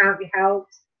sometimes it can't be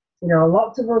helped.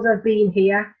 Lots of us have been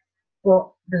here,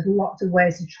 but there's lots of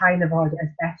ways to try and avoid it as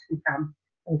best we can.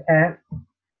 Okay,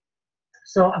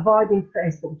 so avoiding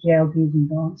Facebook jail do's and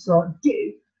don'ts. So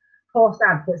do post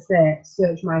ads that say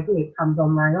search my group, Cam's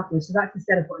online offers. So that's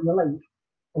instead of putting the link.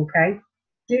 Okay,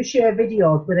 do share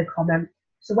videos with a comment.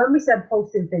 So when we said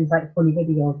posting things like funny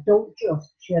videos, don't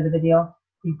just share the video.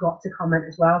 You've got to comment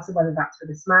as well. So whether that's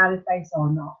with a smiley face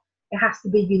or not, it has to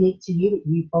be unique to you that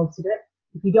you posted it.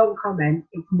 If you don't comment,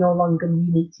 it's no longer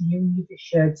unique to you. You just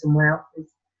shared somewhere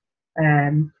else's.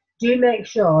 Do make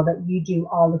sure that you do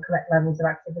all the correct levels of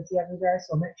activity every day.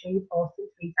 So make sure you post it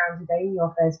 3 times a day in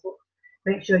your Facebook.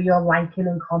 Make sure you're liking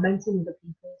and commenting other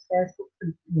people's Facebook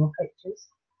and your pictures.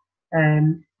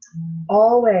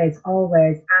 Always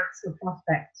ask a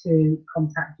prospect to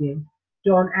contact you.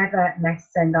 Don't ever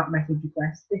send out message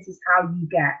requests. This is how you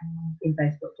get in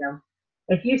Facebook jail.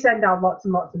 If you send out lots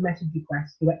and lots of message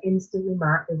requests, you are instantly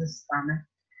marked as a spammer.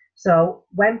 So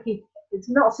when people, it's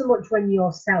not so much when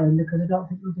you're selling, because I don't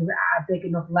think we'll do it at a big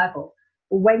enough level,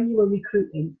 but when you are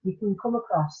recruiting, you can come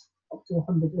across up to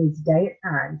 100 leads a day at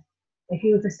times. If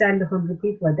you were to send 100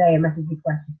 people a day a message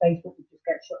request to Facebook, would just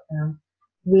get shut down.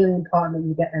 Really important that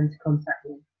you get them to contact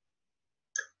you.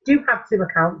 Do have 2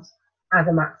 accounts as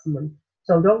a maximum.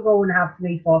 So don't go and have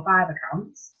 3, 4, 5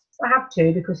 accounts. I have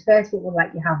 2 because Facebook will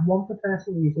let you have one for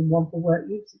personal use and one for work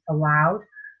use. It's allowed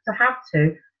to have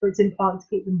 2, but it's important to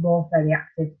keep them both very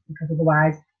active, because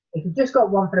otherwise, if you've just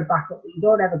got one for the backup that you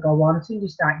don't ever go on, as soon as you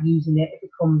start using it, it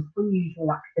becomes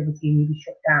unusual activity and you'll be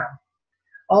shut down.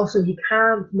 Also, you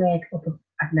can't make up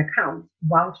an account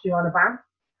whilst you're on a ban.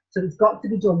 So it's got to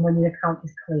be done when your account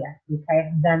is clear, okay?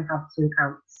 And then have 2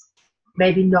 accounts.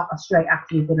 Maybe not straight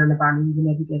after you've been on a ban, and you can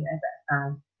maybe give it a bit of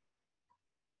time.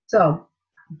 So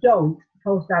don't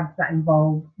post ads that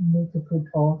involve multiple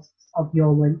posts of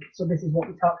your link. So this is what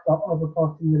we talked about,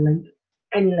 overposting the link.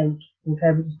 Any link,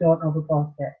 okay? We just don't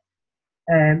overpost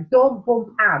it. Don't bump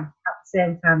ads at the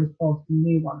same time as posting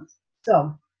new ones.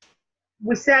 So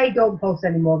we say don't post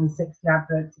any more than 60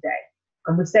 adverts a day,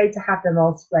 and we say to have them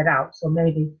all spread out, so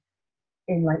maybe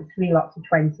in like 3 lots of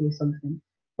 20 or something.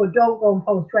 But don't go and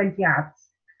post 20 ads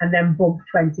and then bump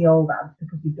 20 old ads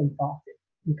because you've done 40.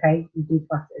 Okay, you do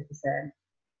class it as the same.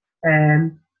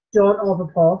 Don't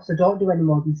overpost, so don't do any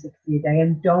more than 60 a day,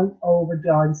 and don't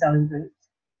overjoin selling groups.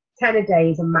 10 a day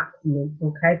is a maximum,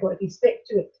 okay? But if you stick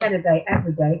to it 10 a day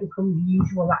every day, it becomes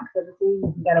usual activity.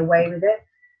 You can get away with it.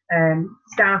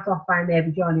 Start off by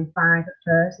maybe joining 5 at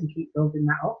first and keep building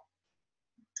that up.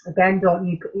 Again, don't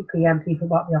you PM people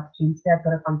about the opportunity. They've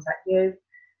got to contact you.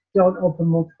 Don't open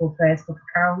multiple Facebook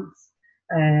accounts.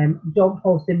 Don't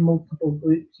post in multiple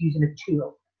groups using a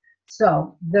tool.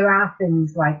 So there are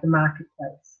things like the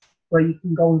marketplace where you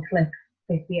can go and click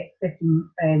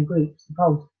 50 groups to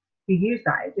post. If you use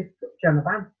that, it just puts you on the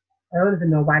ban. I don't even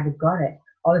know why they've got it.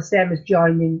 Or the same as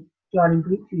joining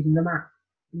groups using the map.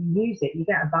 You use it, you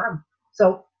get a ban.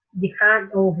 So you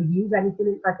can't overuse anything.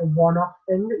 It's like a one-off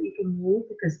thing that you can use,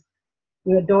 because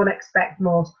you don't expect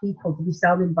most people to be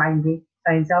selling buying groups,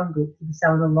 selling groups, to be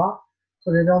selling a lot.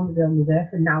 So they're only there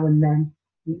for now and then.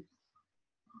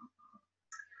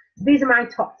 These are my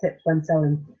top tips when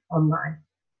selling online.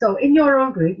 So in your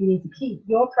own group, you need to keep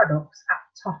your products at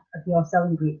the top of your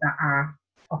selling group that are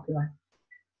popular.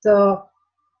 So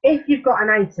if you've got an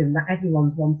item that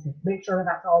everyone's wanted, make sure that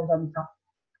that's always on the top.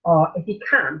 Or if you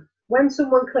can, when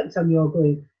someone clicks on your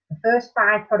group, the first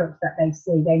 5 products that they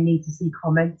see, they need to see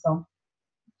comments on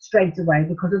straight away,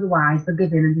 because otherwise they'll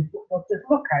give in and just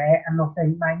look at it and they'll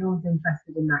think, right, no one's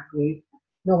interested in that group,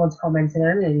 no one's commenting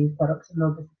on any of these products, and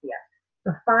they'll disappear.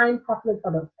 So find popular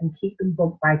products and keep them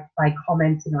bumped by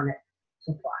commenting on it.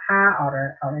 So put a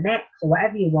heart or an X or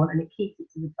whatever you want, and it keeps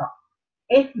it to the top.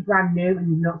 If you're brand new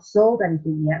and you've not sold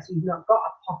anything yet, so you've not got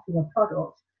a popular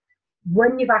product,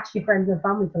 when you've asked your friends and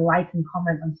family to like and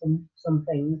comment on some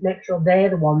things, make sure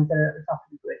they're the ones that are at the top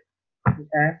of the group.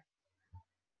 Okay.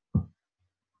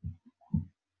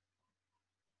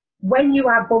 When you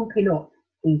are bumping up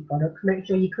these products, make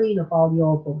sure you clean up all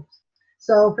your bumps.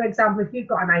 So, for example, if you've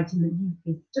got an item that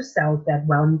you just sells dead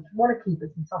well and you want to keep it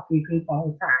to the top of your group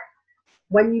all the time,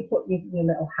 when you put your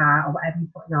little heart or whatever you're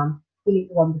putting on, delete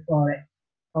the one before it.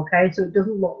 Okay, so it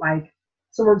doesn't look like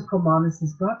someone's come on and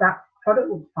says, God, that product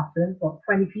looks popular, but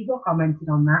 20 people commented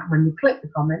on that. When you click the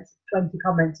comments, 20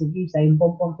 comments of you saying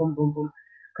bump, bump, bump, bump, bump,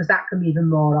 because that can be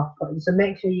even more off-putting. So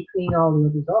make sure you clean all the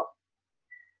others up.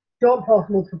 Don't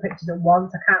post multiple pictures at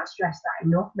once. I can't stress that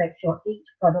enough. Make sure each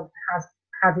product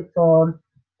has its own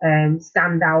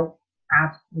standout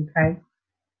ad, okay?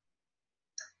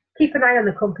 Keep an eye on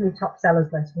the company top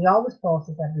sellers list. We always post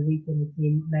this every week in the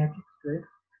team matrix group.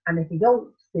 And if you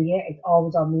don't see it, it's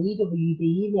always on the EWD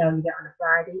email you get on a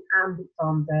Friday, and it's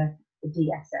on the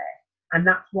DSA. And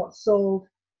that's what's sold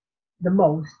the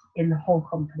most in the whole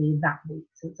company that week.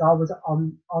 So it's always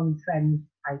on trend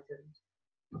items.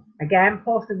 Again,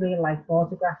 post a real life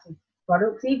photographs of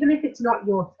products, even if it's not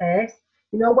your taste.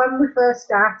 You know, when we first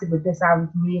started with this, I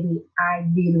really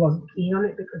wasn't keen on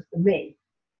it, because for me,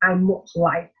 I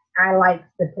liked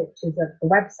the pictures of the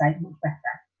website much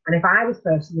better. And if I was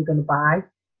personally going to buy,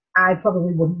 I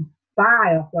probably wouldn't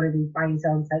buy off one of these buying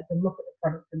selling sites and look at the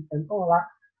product and think, oh,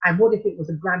 I would if it was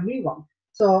a brand new one.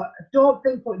 So don't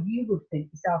think what you would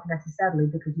think yourself necessarily,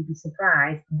 because you'd be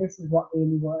surprised. This is what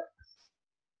really works.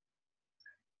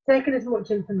 Take in as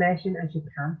much information as you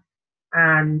can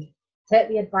and take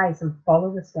the advice and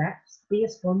follow the steps. Be a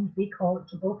sponge, be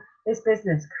coachable. This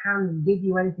business can give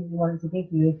you anything you want it to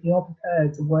give you if you're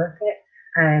prepared to work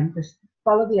it. Just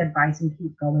follow the advice and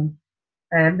keep going.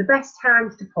 The best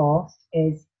times to post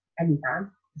is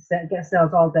anytime. Get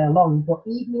sales all day long, but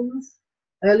evenings,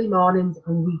 early mornings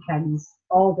and weekends,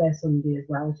 all day Sunday as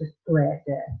well. It's just a great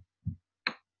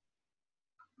day.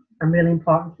 And really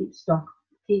important,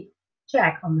 keep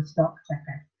check on the stock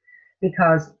checker,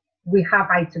 because we have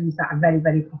items that are very,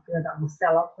 very popular that will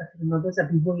sell out quicker than others. I'd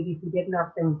be worried if we didn't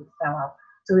have things that sell out.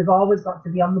 So we've always got to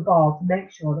be on the ball to make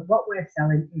sure that what we're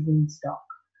selling is in stock.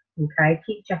 Okay,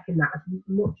 keep checking that as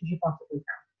much as you possibly can.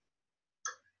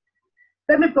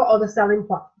 Then we've got other selling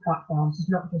platforms. It's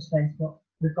not just Facebook.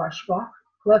 We've got Schwab.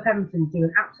 Chloe Pemberton's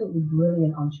doing absolutely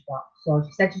brilliant on Schwab. So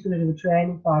she said she's going to do a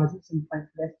training for us at some point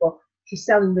for this, but she's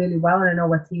selling really well, and I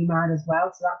know her team are as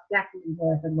well. So that's definitely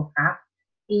worth a look at.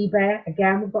 eBay,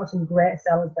 again, we've got some great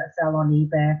sellers that sell on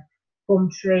eBay.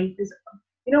 Gumtree, there's,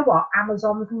 you know what,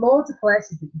 Amazon, there's loads of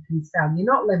places that you can sell. You're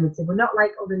not limited. We're not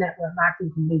like other network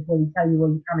marketing companies where you tell you where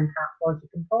you can and can't post. You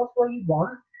can post where you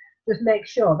want. Just make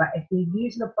sure that if you're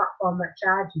using a platform that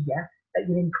charges you, that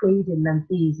you're including them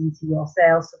fees into your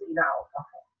sales so that you're not out of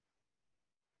pocket.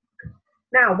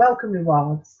 Now, welcome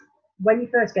rewards. When you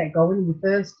first get going, in your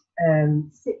first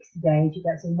 60 days, you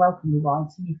get some welcome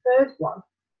rewards. So your first one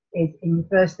is in your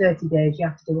first 30 days, you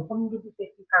have to do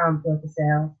 £150 worth of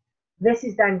sales. This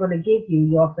is then going to give you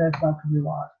your first welcome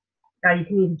reward. Now, you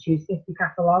can either choose 50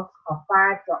 catalogues or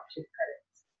 5 dropship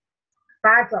credits.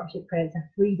 5 dropship credits are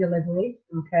free delivery,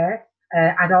 okay?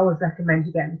 I'd always recommend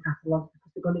you getting the catalogues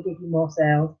because they're going to give you more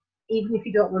sales. Even if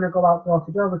you don't want to go out door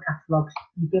to door with catalogues,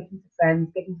 you give them to friends,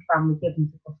 give them to family, give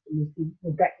them to customers,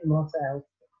 you'll get you more sales.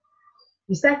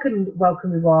 Your second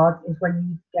welcome reward is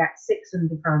when you get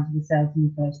 £600 of the sales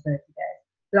in your first 30 days.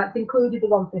 So that's included the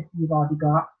 150 you've already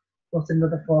got, plus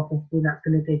another 450, and that's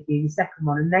going to give you your second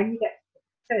one. And then you get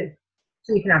 2.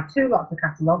 So you can have 2 lots of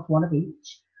catalogues, 1 of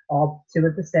each, or 2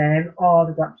 of the same, or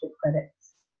the dropship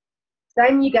credits.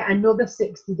 Then you get another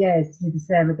 60 days to do the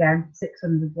same again,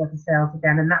 600 worth of sales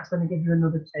again, and that's going to give you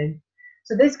another 2.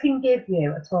 So this can give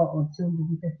you a total of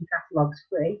 250 catalogues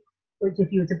free, which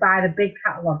if you were to buy the big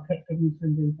catalogue kit for you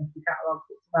 250 catalogues,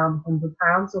 it's around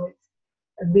 £100. So it's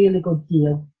a really good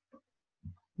deal.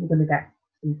 You're going to get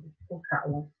some full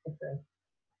catalogues for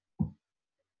free.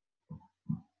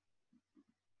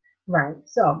 Right,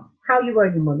 so how you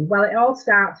earn your money? Well, it all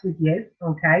starts with you,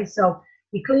 okay? So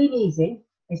your Clean Easy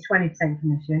is 20%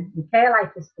 commission, your Care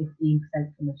Life is 15%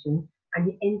 commission, and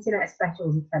your internet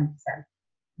specials are 10%,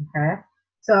 okay?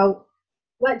 So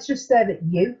let's just say that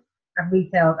you have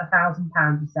retailed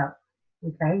 £1,000 yourself,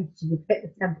 okay? So you've hit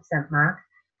the 10% mark.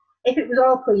 If it was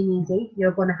all Clean Easy,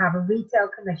 you're going to have a retail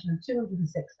commission of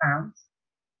 £206,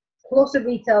 plus a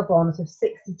retail bonus of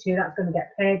 62. That's going to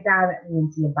get paid directly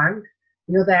into your bank.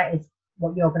 The other is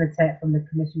what you're going to take from the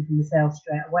commission from the sales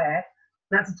straight away.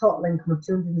 That's a total income of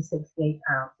 £268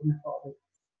 in the 4 weeks.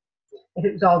 If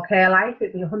it was all Care Life,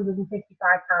 it'd be £155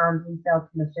 retail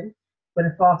commission with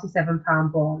a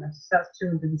 £47 bonus. So that's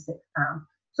 £206.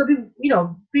 So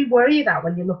be wary of that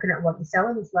when you're looking at what you're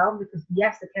selling as well, because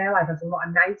yes, the Care Life has a lot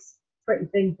of nice, pretty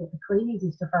things, but the Clean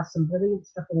Easy stuff has some brilliant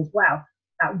stuff in as well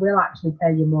that will actually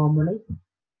pay you more money.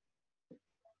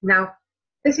 Now,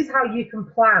 this is how you can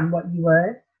plan what you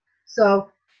earn. So,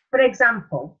 for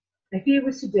example, if you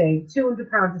was to do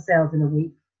 £200 of sales in a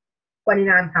week,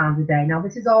 £29 a day. Now,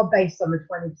 this is all based on the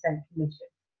 20% commission.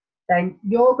 Then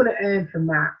you're going to earn from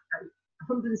that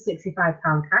 £165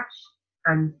 cash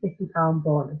and £50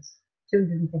 bonus,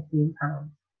 £215.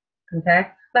 Okay,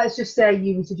 let's just say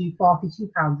you were to do £42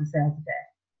 of sales a day,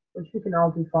 which we can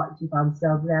all do £42 of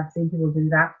sales a day. I've seen people do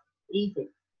that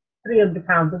easy.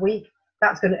 £300 a week.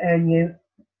 That's going to earn you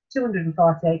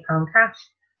 £248 cash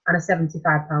and a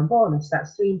 £75 bonus.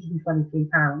 That's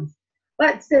 £323.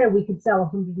 Let's say we could sell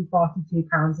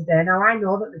 £142 a day. Now, I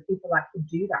know that there's people that could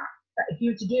do that. But if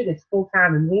you were to do this full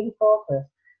time and really focus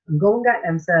and go and get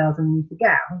them sales, and you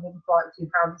get £142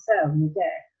 of sales in a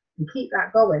day and keep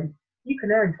that going, you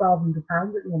can earn £1,200 at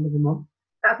the end of the month.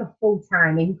 That's a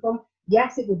full-time income.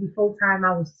 Yes, it would be full-time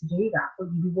hours to do that, but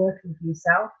you'd be working for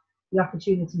yourself. The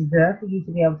opportunity is there for you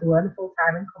to be able to earn a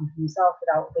full-time income for yourself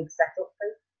without a big setup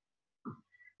fee.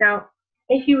 Now,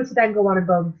 if you were to then go on and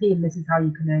build a team, this is how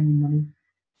you can earn your money.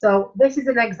 So this is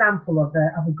an example of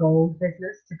a gold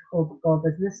business, typical gold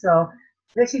business. So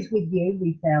this is with you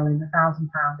retailing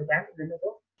 £1,000 again in the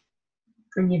middle.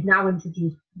 and you've now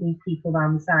introduced these people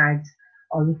around the sides,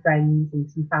 all your friends and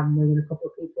some family and a couple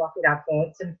of people off your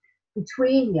adverts, and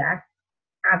between you,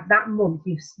 at that month,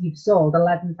 you've sold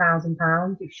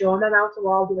 £11,000. You've shown them how to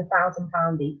all do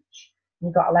 £1,000 each.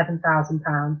 You've got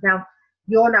 £11,000. Now,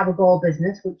 you're now a goal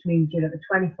business, which means you're at the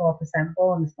 24%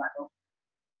 bonus level.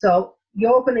 So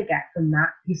you're going to get from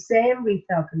that your same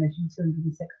retail commission,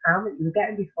 £206 that you were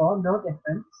getting before, no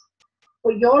difference.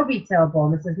 But your retail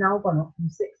bonus has now gone up from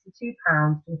 £62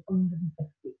 to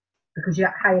 £150 because you're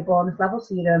at higher bonus level,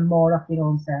 so you earn more off your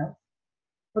own sales.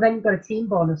 But then you've got a team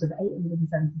bonus of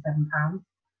 £877.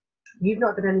 You've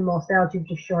not done any more sales, you've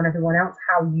just shown everyone else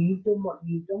how you've done what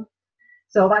you've done.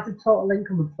 So that's a total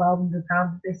income of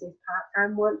 £1,200. This is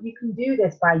part-time work. You can do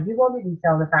this by you only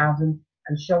retailing 1,000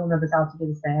 and showing others how to do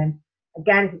the same.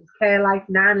 Again, if it's care life,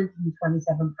 £927.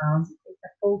 It's a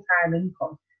full-time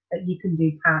income that you can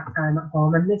do part-time at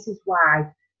home. And this is why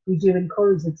we do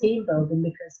encourage the team building,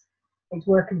 because it's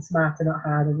working smarter, not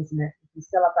harder, isn't it? You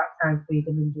still have that time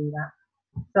freedom and do that.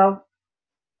 So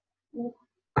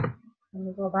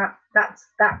that's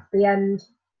the end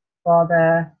for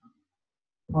the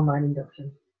online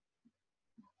induction.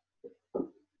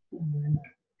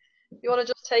 You want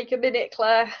to just take a minute,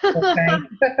 Claire? Okay.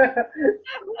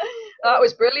 That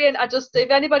was brilliant. If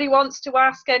anybody wants to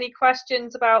ask any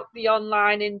questions about the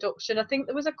online induction, I think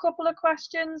there was a couple of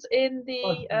questions in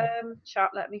the chat.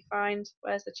 Let me find,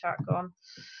 where's the chat gone?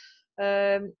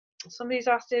 Somebody's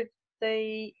asked if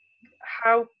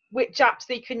which apps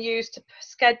they can use to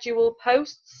schedule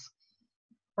posts.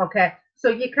 Okay, so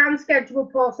you can schedule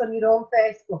posts on your own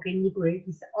Facebook in your group,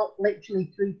 literally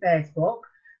through Facebook,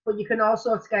 but you can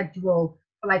also schedule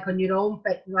like on your own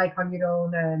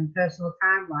personal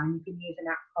timeline. You can use an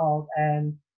app called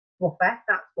Buffer.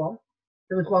 That's one.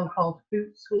 There was one called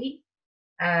Hootsuite.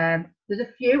 There's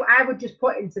a few. I would just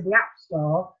put into the App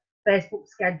Store Facebook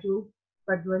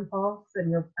scheduling posts,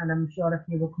 and I'm sure a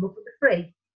few will come up with the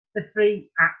free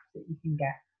apps that you can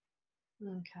get.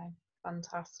 Okay,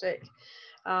 fantastic.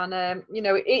 And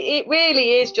it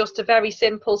really is just a very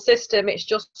simple system. It's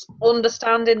just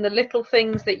understanding the little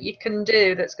things that you can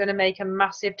do that's going to make a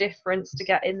massive difference to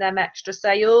getting them extra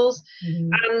sales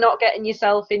and not getting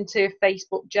yourself into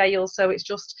Facebook jail. So it's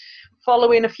just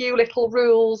following a few little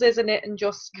rules, isn't it, and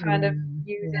just kind of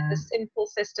using the simple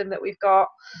system that we've got.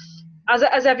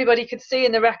 As everybody could see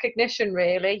in the recognition,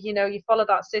 really, you follow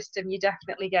that system, you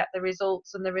definitely get the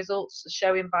results, and the results are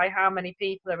showing by how many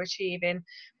people are achieving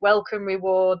welcome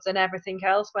rewards and everything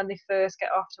else when they first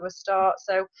get off to a start.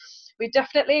 So we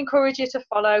definitely encourage you to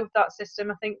follow that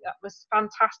system. I think that was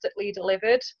fantastically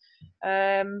delivered.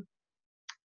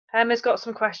 Emma's got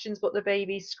some questions, but the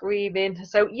baby's screaming.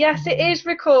 So yes, it is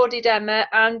recorded, Emma,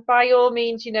 and by all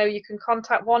means, you can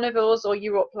contact one of us or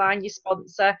your upline, your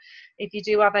sponsor, if you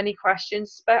do have any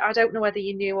questions. But I don't know whether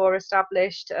you're new or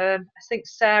established. I think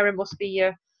Sarah must be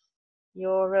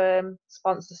your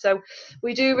sponsor. So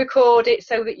we do record it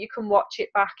so that you can watch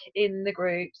it back in the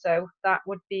group. So that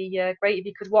would be great if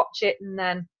you could watch it and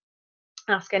then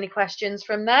ask any questions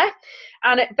from there.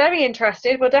 And very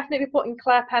interested, we'll definitely be putting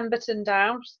Claire Pemberton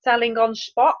down, selling on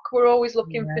Spock. We're always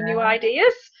looking for new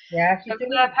ideas. Yeah, so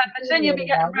Claire Pemberton, you'll be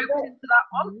getting roped into that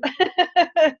one.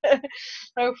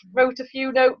 I wrote a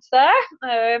few notes there.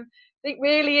 I think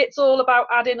really it's all about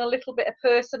adding a little bit of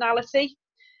personality.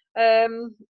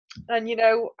 And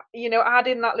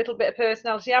adding that little bit of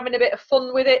personality, having a bit of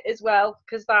fun with it as well,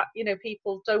 because that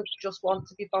people don't just want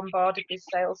to be bombarded with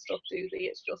sales stuff, do they?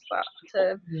 It's just that.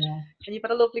 And you've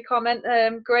had a lovely comment.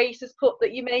 Grace has put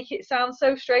that you make it sound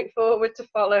so straightforward to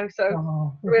follow.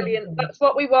 So brilliant. That's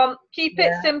what we want. Keep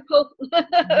it simple.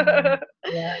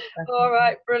 All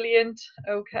right, brilliant.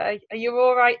 Okay, are you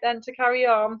all right then to carry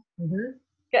on?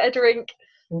 Get a drink.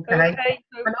 Okay.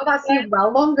 So I know that seemed well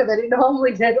longer than it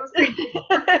normally did.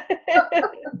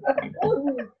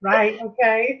 Right,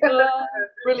 okay.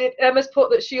 Brilliant. Emma's put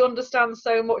that she understands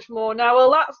so much more now.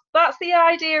 Well, that's the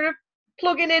idea of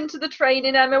plugging into the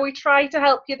training, Emma. We try to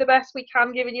help you the best we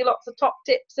can, giving you lots of top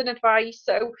tips and advice.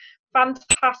 So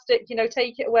fantastic,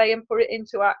 take it away and put it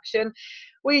into action.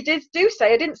 We do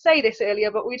say, I didn't say this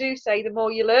earlier, but we do say the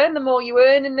more you learn, the more you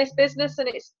earn in this business, and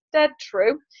it's dead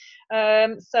true.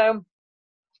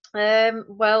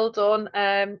 Well done,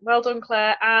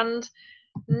 Claire. And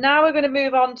now we're going to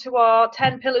move on to our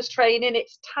 10 pillars training.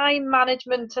 It's time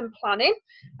management and planning,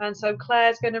 and so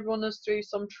Claire's going to run us through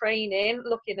some training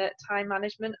looking at time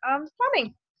management and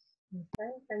planning.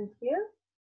 Okay, thank you.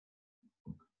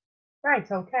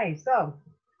 Right, okay, so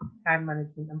time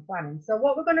management and planning. So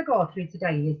what we're going to go through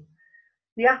today is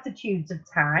the attitudes of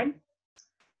time,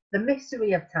 the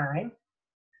mystery of time,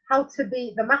 how to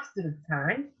be the master of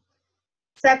time,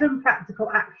 7 practical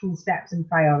action steps and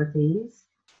priorities,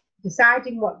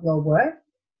 deciding what you're worth,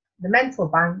 the mental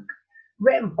bank,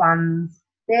 written plans,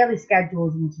 daily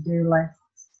schedules and to-do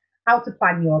lists, how to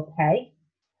plan your pay,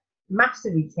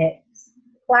 mastery tips,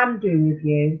 plan do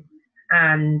review,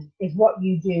 and it's what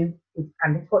you do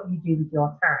with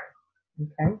your time.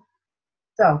 Okay.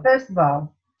 So first of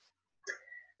all,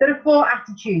 there are 4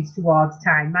 attitudes towards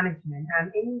time management,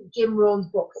 and in Jim Rohn's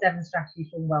book 7 Strategies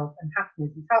for Wealth and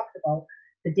Happiness, he talks about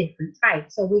the different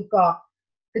types. So we've got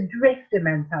the drifter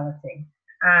mentality,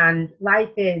 and life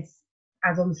is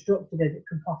as unstructured as it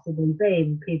can possibly be.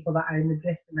 And people that are in the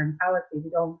drifter mentality, they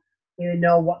don't really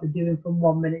know what they're doing from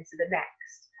one minute to the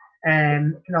next.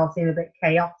 It can all seem a bit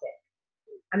chaotic.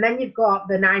 And then you've got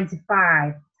the 9 to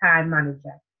 5 time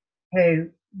manager, who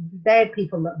they're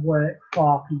people that work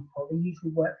for people. They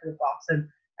usually work for the boss,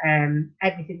 and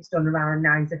everything's done around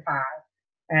 9 to 5.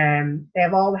 They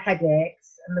have all the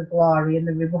headaches and the glory and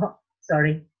the reward.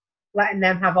 Sorry, letting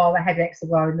them have all the headaches, the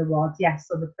glory, and the rewards. Yes,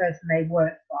 so the person they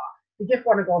work for, they just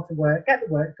want to go to work, get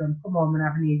the work done, come home and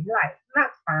have an easy life. And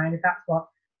that's fine if that's what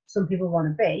some people want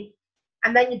to be.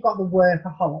 And then you've got the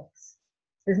workaholics.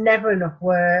 There's never enough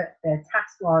work. They're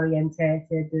task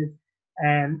orientated.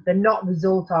 They're not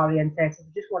result orientated.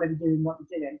 They just want to be doing what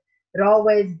they're doing. They're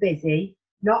always busy,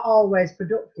 not always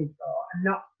productive though,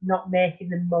 and not making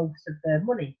the most of their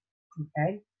money.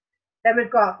 Okay. Then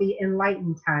we've got the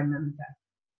enlightened time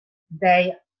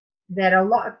manager. There's a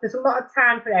lot of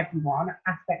time for everyone,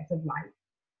 aspects of life.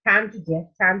 Time to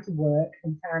gift, time to work,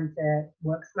 and time to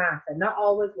work smarter. Not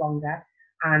always longer,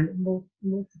 and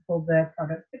multiple the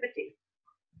productivity.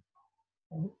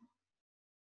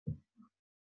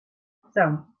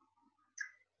 So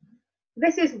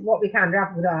this is what we kind of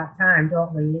have with our time,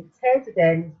 don't we? It's here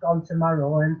today and it's gone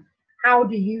tomorrow. And how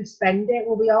do you spend it?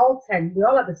 Well, we all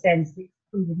have the same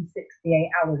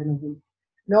 668 hours in a week.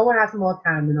 No one has more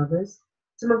time than others.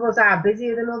 Some of us are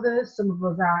busier than others. Some of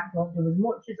us don't do as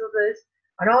much as others,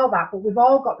 and all that. But we've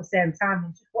all got the same time.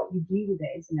 It's just what you do with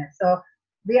it, isn't it? So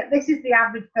this is the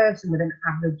average person with an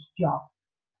average job.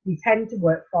 We tend to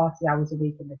work 40 hours a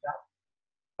week in the job.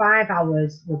 5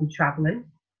 hours will be travelling,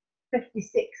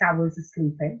 56 hours of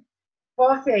sleeping,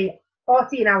 14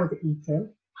 hours of eating,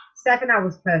 7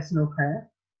 hours personal care,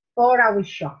 4 hours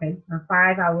shopping, and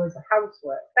 5 hours of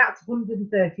housework. That's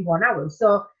 131 hours.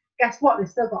 So guess what? They've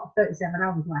still got 37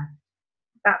 hours left.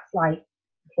 That's like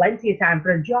plenty of time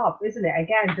for a job, isn't it?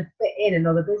 Again, to fit in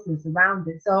another business around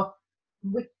it. So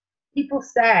people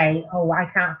say, oh, I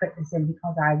can't fit this in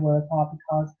because I work or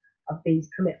because of these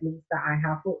commitments that I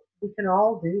have. But we can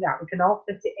all do that. We can all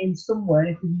fit it in somewhere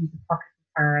if we use the pocket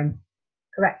of time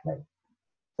correctly.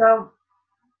 So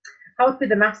how to be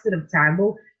the master of time?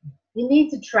 Well, you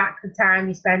need to track the time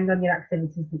you spend on your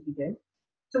activities that you do.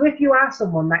 So if you are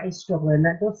someone that is struggling,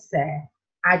 that does say,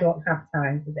 I don't have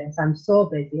time for this, I'm so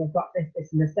busy, I've got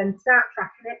this and this, then start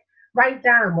tracking it. Write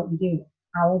down what you do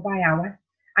hour by hour,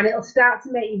 and it'll start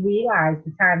to make you realise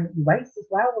the time that you waste as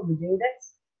well when we do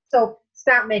this. So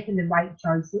start making the right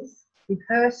choices. Be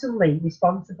personally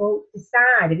responsible.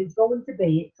 Decide if it's going to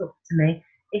be, it's up to me.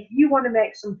 If you want to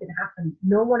make something happen,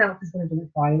 no one else is going to do it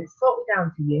for you. It's totally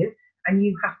down to you, and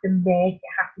you have to make it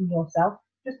happen yourself.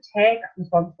 Just take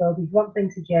responsibility. If you want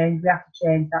things to change, we have to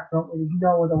change that, don't we? There's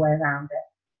no other way around it.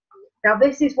 Now,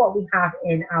 this is what we have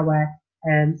in our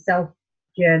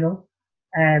self-journal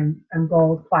and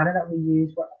goals planner that we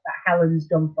use, that Helen's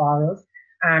done for us.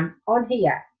 And on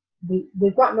here,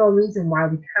 we've got no reason why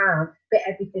we can't fit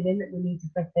everything in that we need to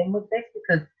fit in with this,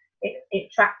 because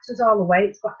it tracks us all the way.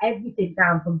 It's got everything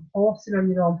down from posting on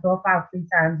your own profile 3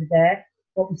 times a day,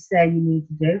 what we say you need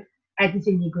to do,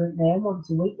 editing your group name once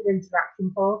a week with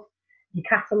interaction posts, your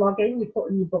cataloguing, you're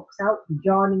putting your books out, you're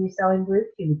joining your selling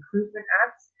groups, your recruitment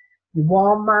ads, your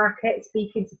warm market,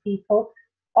 speaking to people.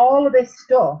 All of this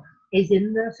stuff is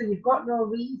in there, so you've got no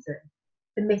reason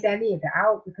to miss any of it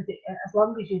out, because as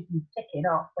long as you tick it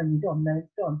off when you're done, then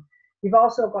it's done. You've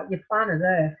also got your planner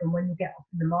there from when you get up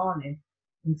in the morning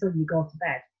until you go to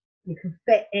bed. You can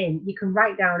fit in, you can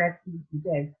write down everything you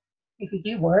do. If you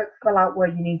do work, fill out where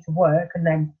you need to work, and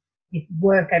then you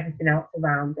work everything else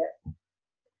around it.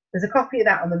 There's a copy of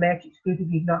that on the Matrix group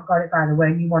if you've not got it, by the way,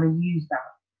 and you want to use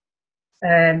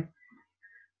that.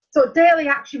 So daily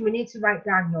action, we need to write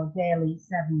down your daily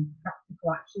 7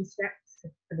 practical action steps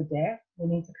for the day. We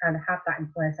need to kind of have that in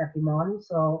place every morning.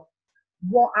 So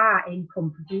what are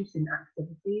income producing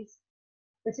activities?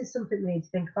 This is something we need to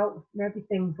think about. Maybe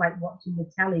things like watching the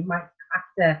telly might have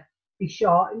to be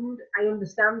shortened. I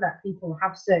understand that people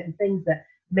have certain things that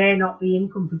may not be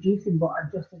income producing but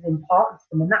are just as important to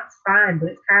them, and that's fine, but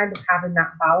it's kind of having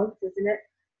that balance, isn't it?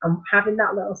 And having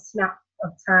that little snap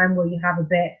of time where you have a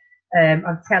bit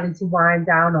of telly to wind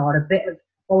down, or a bit of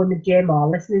going to the gym, or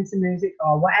listening to music,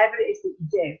 or whatever it is that you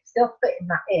do, still fitting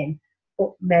that in,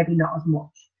 but maybe not as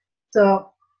much.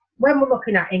 So when we're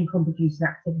looking at income producing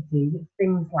activities, it's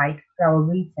things like for our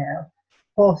retail,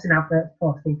 posting adverts,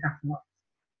 posting catalogues,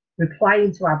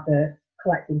 replying to adverts,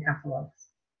 collecting catalogues,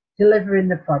 delivering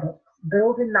the products,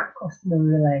 building that customer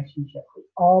relationship. It's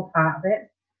all part of it.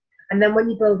 And then when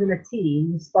you're building a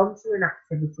team, sponsoring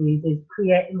activities is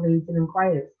creating leads and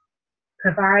inquiries,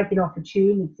 providing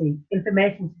opportunity,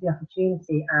 information to the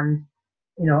opportunity, and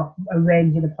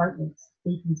arranging appointments,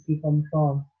 speaking to people on the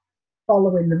phone,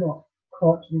 following them up,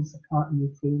 coaching and supporting your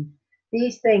team.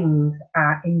 These things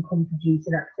are income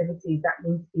producing activities that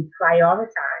need to be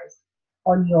prioritised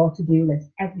on your to-do list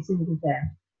every single day.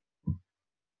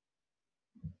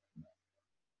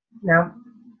 Now,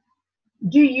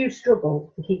 do you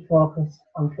struggle to keep focus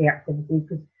on key activities?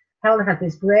 Because Helen has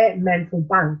this great mental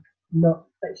bank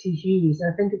that she's used,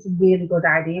 and I think it's a really good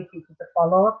idea for people to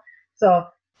follow. So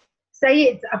say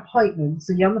it's appointments,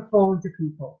 so you're on the phone to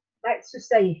people. Let's just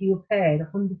say if you were paid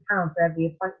 £100 for every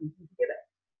appointment, you could do it.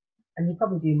 And you'd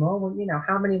probably do more, wouldn't you? Now,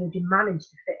 how many would you manage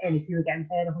to fit in if you were getting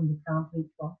paid £100 for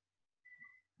each one?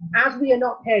 As we are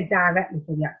not paid directly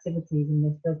for the activities in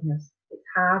this business, it's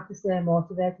hard to stay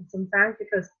motivated sometimes,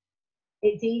 because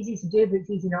it's easy to do, but it's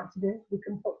easy not to do. We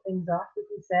can put things off. We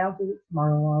can say, I'll do it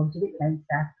tomorrow, or I'll do it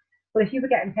later. But if you were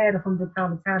getting paid £100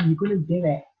 a time, you're going to do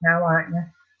it now, aren't you?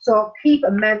 So keep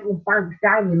a mental bank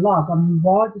diary log and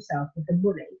reward yourself with the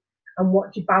money and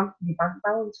watch your bank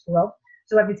balance grow.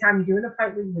 So every time you do an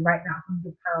appointment, you write that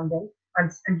 £100 in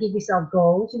and give yourself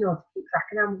goals, to keep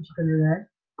tracking how much you're going to earn.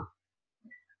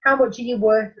 How much are you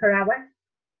worth per hour?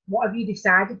 What have you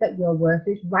decided that your worth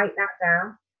is? Write that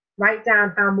down. Write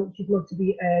down how much you'd love to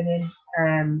be earning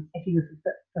if you were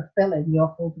fulfilling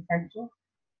your full potential.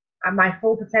 And my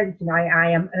full potential,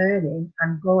 I am earning,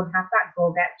 and go and have that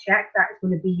goal get checked. That is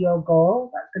going to be your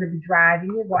goal. That's going to be driving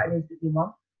you, what it is that you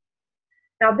want.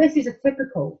 Now, this is a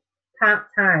typical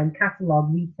part-time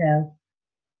catalogue retail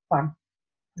plan.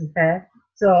 Okay,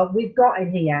 so we've got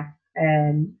in here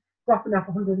dropping off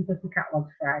 150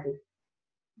 catalogues Friday,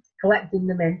 collecting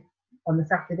them in on the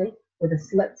Saturday with a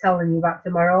slip telling you about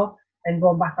tomorrow, and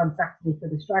going back on Saturday for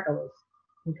the stragglers.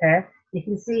 Okay, you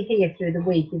can see here through the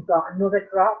week you've got another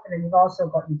drop, and then you've also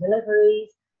got your deliveries,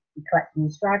 you're collecting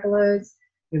your stragglers,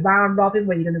 your round robin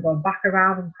where you're going to go back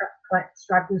around and collect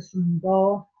stragglers from the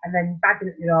door, and then bagging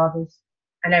up your orders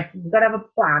and everything. You've got to have a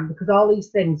plan, because all these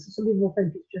things, some people will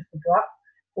think it's just a drop,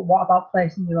 but what about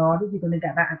placing your orders? You're going to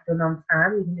get that done on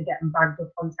time, you're going to get them bagged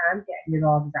up on time, getting your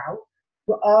orders out.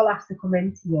 But all has to come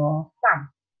into your plan.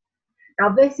 Now,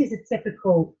 this is a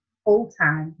typical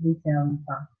full-time retailing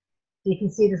plan. So you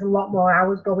can see there's a lot more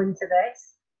hours go into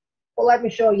this. But let me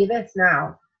show you this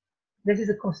now. This is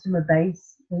a customer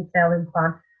base retailing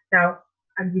plan. Now,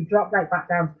 and you drop right back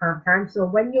down to part-time. So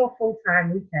when you're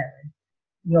full-time retailing,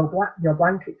 your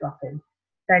blanket dropping,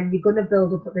 then you're going to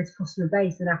build up this customer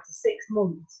base. And after 6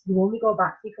 months, you only go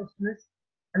back to your customers.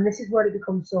 And this is where it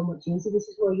becomes so much easier. This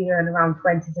is where you earn around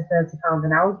 £20 to £30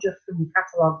 an hour just from your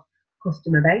catalogue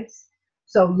customer base.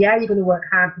 So yeah, you're going to work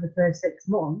hard for the first 6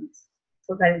 months,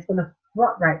 but then it's going to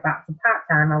drop right back to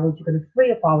part-time hours. You're going to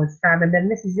free up hours time, and then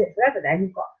this is it forever. Then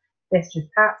you've got this just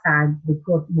part-time with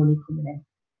good money coming in.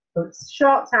 So it's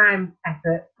short-time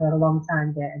effort for a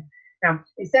long-time gain. Now,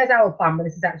 it says our plan, but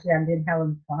this is actually Andy and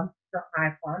Helen's plan, not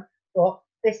my plan. But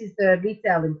this is the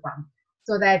retailing plan.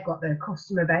 So they've got their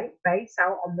customer base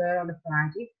out on there on a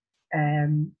Friday.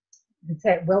 They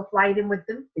take Will flying in with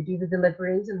them. They do the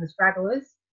deliveries and the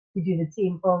stragglers. They do the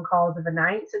team phone calls of the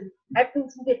night. So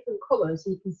everything's in different colours, so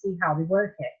you can see how they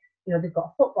work it. They've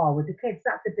got football with the kids.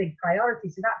 That's a big priority.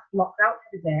 So that's blocked out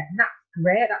for the day, and that's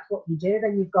great. That's what you do.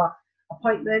 Then you've got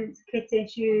appointments, kit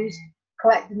issues,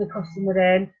 collecting the customer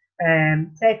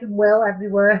in, taking Will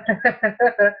everywhere.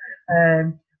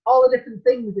 All the different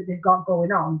things that they've got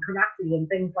going on, karate and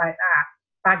things like that,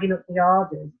 bagging up the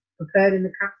orders, preparing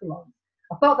the catalogues.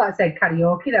 I thought that said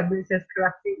karaoke then, but it says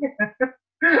karate.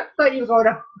 I thought you were going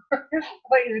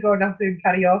off doing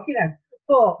karaoke then.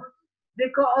 But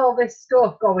they've got all this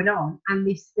stuff going on, and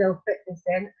they still fit this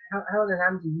in. Helen and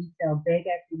Andy retail big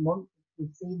every month.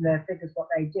 We've seen their figures, what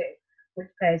they do, which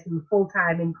pays them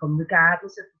full-time income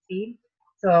regardless of the team.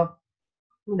 So,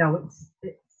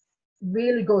 it's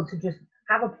really good to just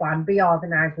have a plan, be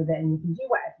organised with it, and you can do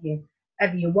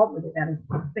whatever you want with it then,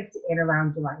 and fit it in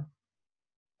around your life.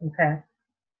 Okay.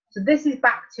 So this is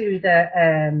back to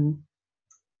the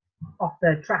off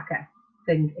the tracker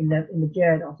thing in the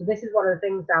journal. So this is one of the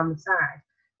things down the side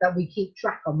that we keep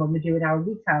track of when we're doing our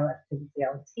retail activity,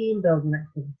 our team building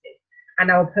activity. and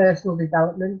our personal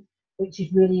development, which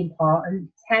is really important.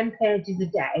 10 pages a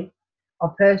day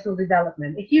of personal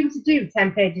development. If you were to do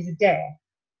 10 pages a day,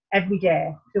 every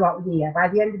day throughout the year, by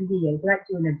the end of the year, it's like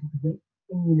doing a degree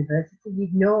in university.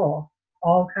 You'd know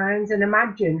all kinds, and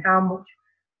imagine how much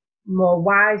more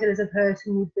wiser as a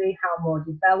person you'd be, how more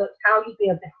developed, how you'd be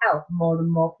able to help more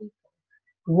and more people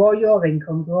grow your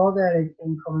income, grow their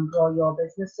income, and grow your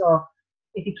business. So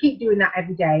if you keep doing that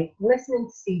every day, listening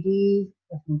to CDs,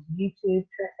 listening to YouTube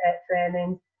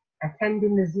trainings,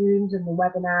 attending the Zooms and the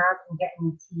webinars, and getting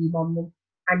your team on them,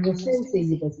 and you'll soon see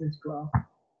your business grow.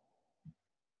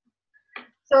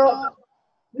 So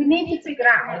we need to figure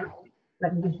out,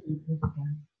 let me just read this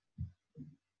again.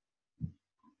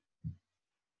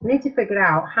 We need to figure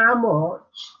out how much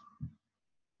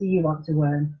do you want to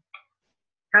earn?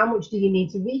 How much do you need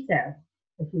to retail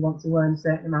if you want to earn a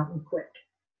certain amount and quick?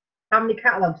 How many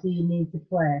catalogues do you need to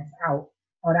place out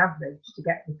on average to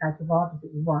get the type of orders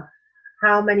that you want?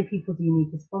 How many people do you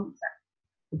need to sponsor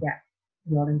to get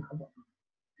your income up?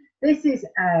 This is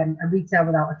a retail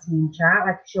without a team chart,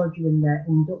 like I showed you in the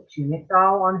induction. It's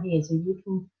all on here, so you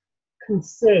can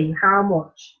see how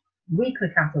much weekly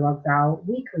catalogues out,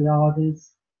 weekly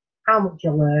orders, how much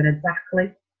you'll earn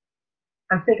exactly,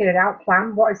 and figure it out.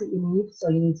 Plan what is it you need, so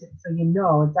you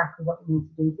know exactly what you need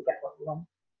to do to get what you want.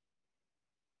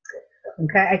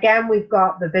 Okay, again, we've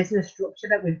got the business structure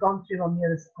that we've gone through on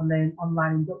the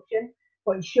online induction,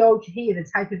 but it shows you here the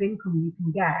type of income you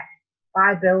can get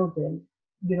by building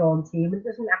your own team. It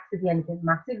doesn't have to be anything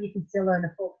massive. You can still earn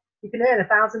you can earn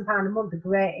 £1,000 a month, a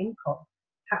great income,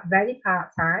 very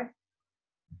part-time,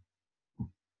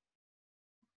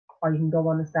 or you can go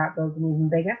on and start building even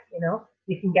bigger.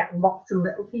 You can get lots of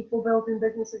little people building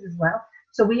businesses as well.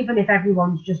 So even if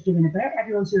everyone's just doing a bit,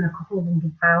 everyone's doing a couple of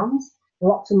 £100,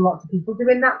 lots and lots of people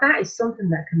doing that, that is something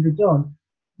that can be done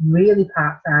really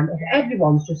part-time. If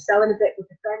everyone's just selling a bit with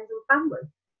their friends and family,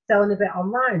 selling a bit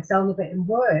online, selling a bit in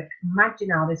work,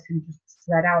 imagine how this can just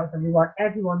spread out. If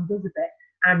everyone does a bit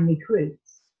and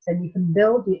recruits, then you can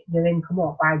build your income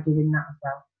up by doing that as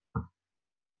well.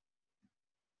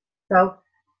 So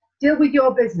deal with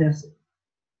your business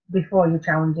before your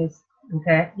challenges.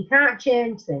 Okay, you can't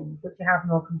change things which you have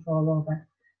no control over.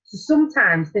 So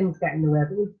sometimes things get in the way,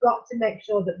 but we've got to make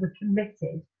sure that we're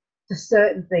committed to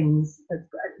certain things. At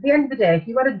the end of the day, if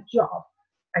you had a job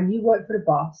and you worked for the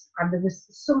boss and there was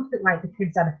something like the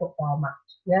kids had a football match,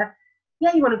 yeah,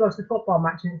 you want to go to the football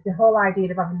match, and it's the whole idea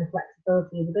of having the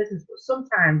flexibility of the business. But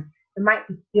sometimes there might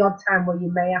be the odd time where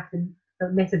you may have to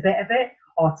miss a bit of it,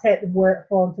 or take the work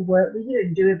phone to work with you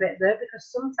and do a bit there,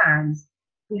 because sometimes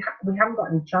we haven't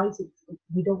got any choice.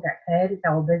 We don't get paid. It's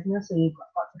our business, so you've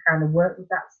got to kind of work with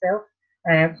that still.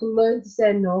 So learn to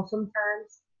say no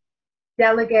sometimes.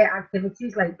 Delegate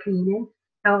activities like cleaning.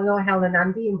 Helen and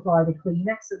Andy employed a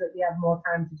cleaner so that they have more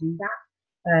time to do that.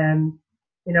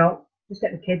 Just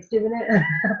get the kids doing it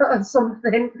or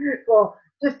something. But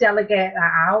just delegate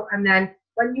that out, and then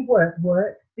when you work,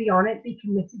 be on it, be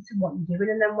committed to what you're doing,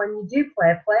 and then when you do play,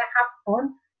 have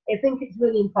fun. I think it's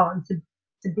really important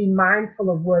to be mindful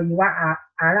of where you are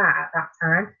at that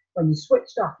time. When you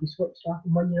switched off,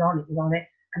 and when you're on it,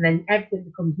 and then everything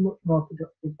becomes much more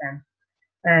productive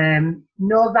then.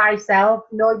 Know thyself,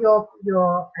 know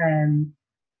your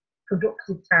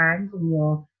productive times and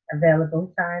your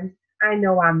available times. I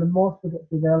know I'm the most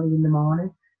productive early in the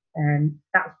morning, and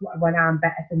that's when I'm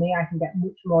better for me. I can get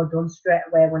much more done straight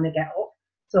away when I get up.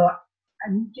 So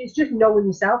it's just knowing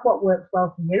yourself what works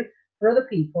well for you. For other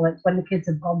people, it's when the kids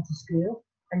have gone to school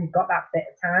and you've got that bit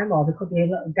of time, or there could be a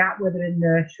little gap where they're in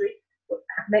nursery. But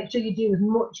make sure you do as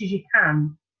much as you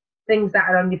can, things that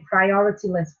are on your priority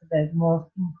list for the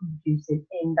most income producing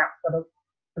in that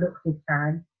productive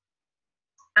time.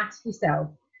 Ask yourself,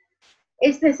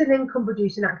 is this an income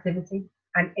producing activity,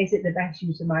 and is it the best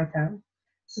use of my time?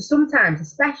 So sometimes,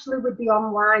 especially with the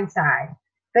online side,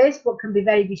 Facebook can be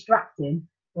very distracting.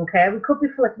 Okay, we could be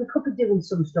doing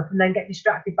some stuff and then get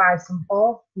distracted by some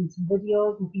posts and some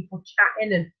videos and people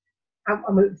chatting, and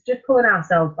it's just pulling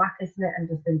ourselves back, isn't it? And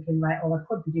just thinking like, oh, I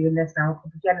could be doing this now, I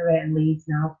could be generating leads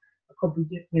now, I could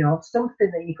be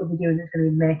something that you could be doing that's going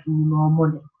to be making you more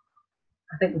money.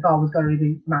 I think we've always got to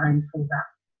be mindful of that.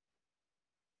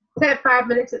 Take 5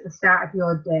 minutes at the start of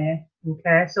your day.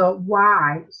 Okay, so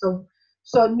why? So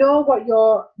know what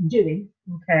you're doing.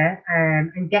 Okay,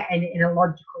 and getting it in a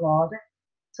logical order.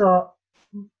 So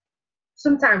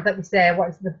sometimes, let me say,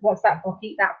 what's that book?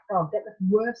 Eat That Frog. Get the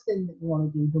worst thing that you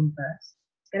want to do done first.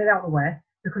 Get it out of the way,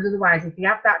 because otherwise, if you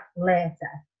have that later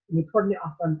and you're putting it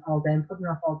off all day, it doesn't put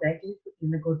you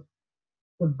in a good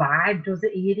vibe, does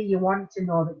it? Either you want to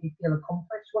know that you feel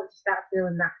accomplished. Once you start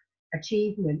feeling that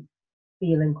achievement,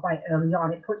 feeling quite early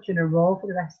on. It puts you in a roll for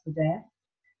the rest of the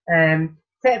day.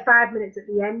 Take 5 minutes at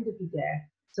the end of your day.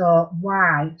 So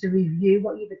why? To review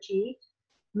what you've achieved.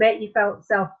 Make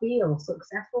yourself feel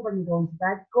successful when you're going to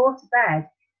bed. Go to bed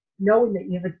knowing that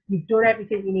you've done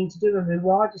everything you need to do and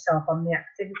reward yourself on the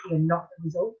activity and not the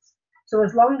results. So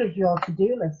as long as your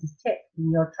to-do list is ticked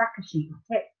and your tracker sheet is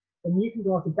ticked, then you can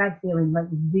go to bed feeling like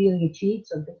you've really achieved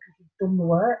something because you've done the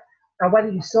work. Now, whether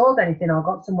you've sold anything or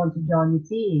got someone to join your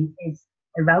team is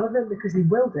irrelevant because they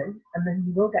will do, and then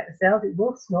you will get the sales. It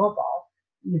will snowball.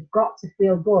 You've got to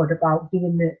feel good about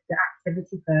doing the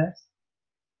activity first.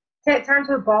 Take time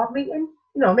to a board meeting.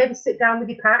 Maybe sit down with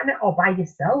your partner or by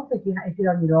yourself if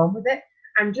you're on your own with it,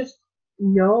 and just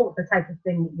know the type of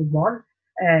thing that you want.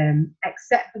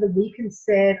 Except for the we can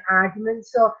save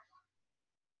arguments. So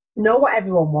know what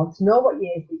everyone wants, know what it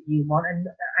is that you want, and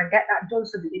get that done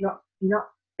so that you're not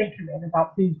bickering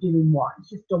about who's doing what. It's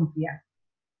just done for you.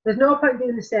 There's no point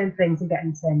doing the same things and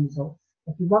getting the same results.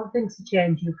 If you want things to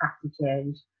change, you have to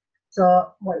change.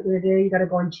 So what you're going to do, you've got to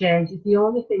go and change. It's the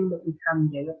only thing that we can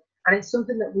do. And it's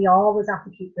something that we always have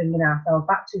to keep bringing ourselves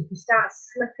back to. If we start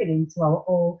slipping into our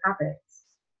old habits,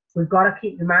 we've got to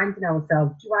keep reminding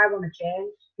ourselves, do I want to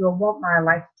change? Do I want my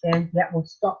life to change? Yet we'll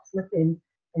stop slipping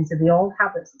into the old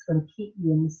habits that's going to keep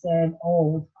you in the same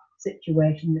old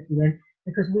situation that you're in.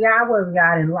 Because we are where we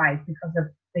are in life because of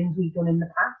things we've done in the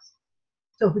past.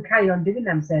 So if we carry on doing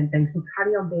them same things, we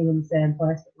carry on being in the same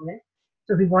place that we're in.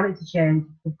 So if we want it to change,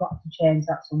 we've got to change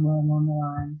that somewhere along the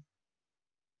line.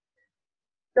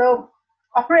 So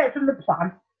operate from the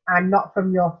plan and not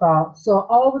from your thoughts. So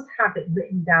always have it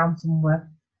written down somewhere.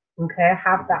 Okay,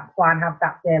 have that plan, have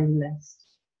that daily list.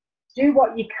 Do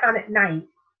what you can at night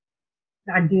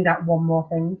and do that one more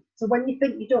thing. So when you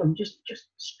think you're done, just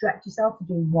stretch yourself to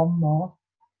do one more.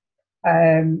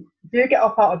 Do get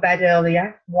up out of bed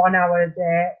earlier. 1 hour a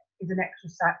day is an extra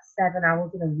 7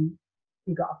 hours in a week.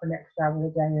 You got up an extra hour a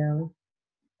day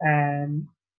early.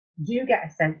 Do get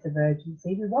a sense of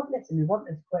urgency. We want this and we want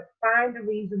this quick. Find a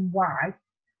reason why,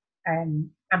 and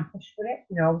push for it.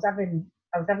 I was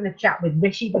having a chat with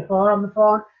Rishi before on the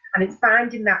phone, and it's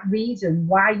finding that reason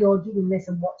why you're doing this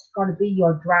and what's going to be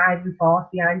your driving force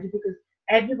behind you, because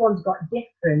everyone's got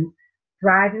different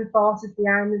driving forces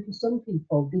behind them. For some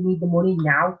people, they need the money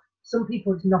now. Some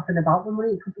people, it's nothing about the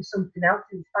money. It could be something else.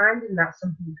 It's finding that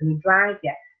something that's going to drive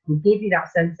you and give you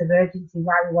that sense of urgency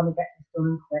why we want to get this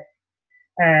done quick.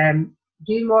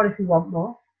 Do more if you want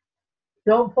more.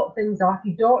 Don't put things off.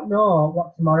 You don't know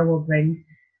what tomorrow will bring.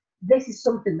 This is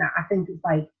something that I think is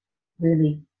like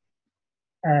really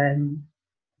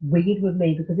weird with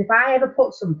me, because if I ever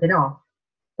put something off,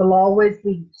 there'll always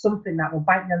be something that will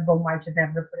bite me on the bum why I should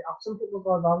never put it off. Something will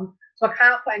go wrong. So I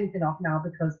can't put anything off now,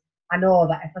 because I know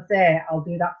that if I say I'll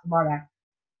do that tomorrow,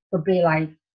 there'll be like,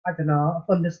 I don't know, a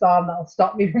thunderstorm that'll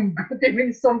stop me from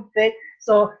doing something.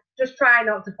 So just try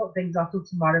not to put things off till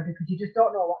tomorrow, because you just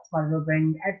don't know what tomorrow will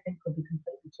bring. Everything could be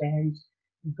completely changed.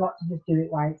 You've got to just do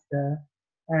it while it's there.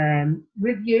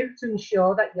 Review to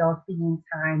ensure that you're being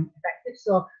time effective.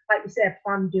 So like we say,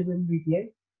 plan, do and review.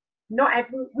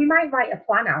 We might write a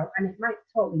plan out and it might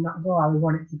totally not go how we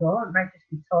want it to go. It might just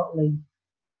be totally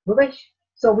rubbish.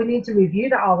 So we need to review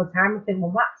that all the time and think,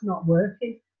 well, that's not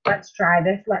working. Let's try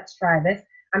this.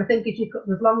 And I think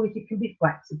as long as you can be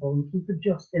flexible and keep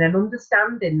adjusting and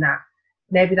understanding that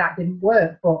maybe that didn't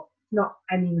work, but it's not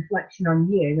any reflection on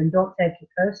you, and don't take it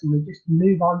personally, just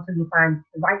move on till you find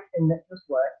the right thing that does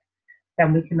work,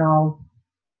 then we can all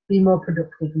be more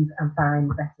productive and find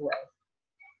better ways.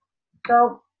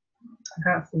 So, I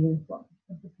can't see this one.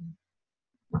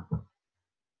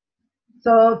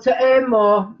 So to earn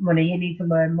more money, you need to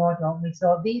learn more, don't we?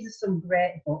 So these are some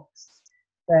great books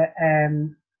that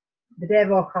the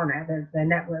Dave O'Connor, the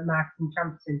Network Marketing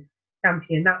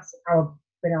Champion, that's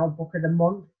been our book of the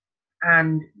month,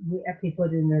 and people are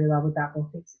doing really well with that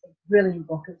book. It's a brilliant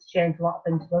book. It's changed a lot of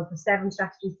things for us. The 7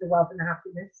 Strategies to Wealth and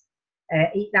Happiness,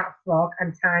 Eat That Frog,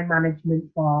 and Time Management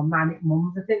for Manic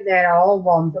Mums. I think they're all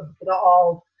ones that we could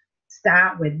all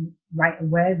start with right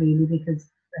away, really, because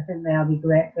I think they'll be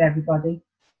great for everybody.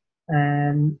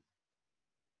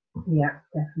 Yeah,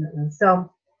 definitely. So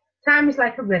time is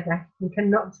like a river. We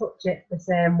cannot touch it the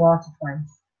same water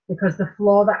twice, because the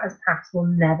flow that has passed will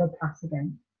never pass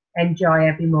again. Enjoy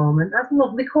every moment. That's a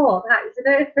lovely quote, that, isn't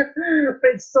it? But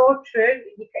it's so true.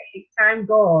 Time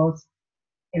goes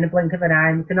in a blink of an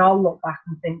eye. We can all look back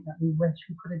and think that we wish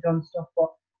we could have done stuff, but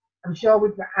I'm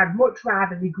sure I'd much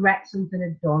rather regret something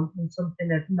I'd done than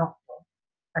something I'd not done.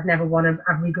 I'd never want to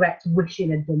have regrets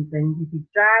wishing I'd done things. If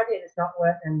you've tried it and it's not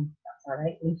worked, then that's all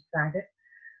right, at least you tried it.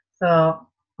 So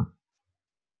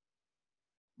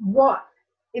what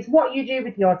It's what you do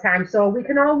with your time. So we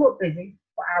can all look busy,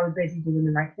 but are we busy doing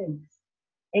the right things?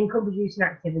 Income producing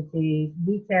activities,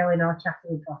 retailing or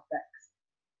chatting with prospects.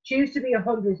 Choose to be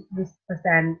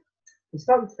 100%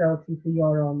 responsibility for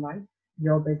your own life,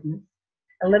 your business.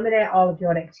 Eliminate all of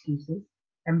your excuses.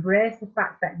 Embrace the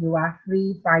fact that you are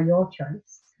free by your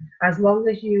choice, as long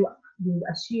as you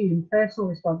assume personal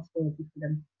responsibility for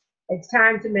them. It's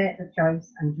time to make the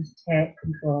choice and just take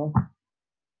control.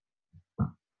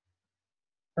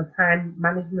 So time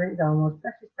management is our most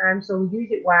precious time, so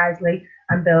use it wisely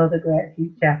and build a great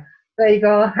future. There you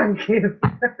go, thank you.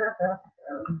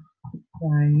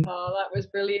 Right. Oh, that was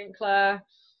brilliant, Claire.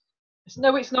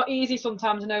 No, it's not easy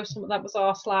sometimes. I know some that was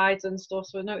our slides and stuff,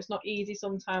 so I know it's not easy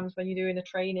sometimes when you're doing a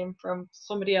training from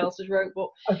somebody else's route. But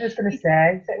I was just going to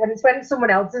say, when it's someone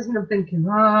else's, and I'm thinking,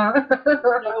 when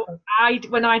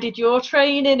I did your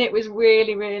training, it was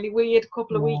really, really weird. A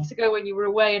couple of Yeah. weeks ago when you were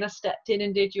away, and I stepped in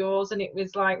and did yours, and it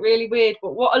was like really weird.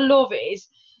 But what I love is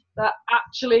that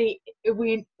actually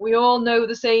we all know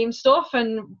the same stuff,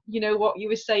 and you know what you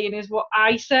were saying is what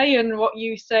I say, and what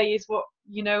you say is what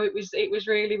you know. It was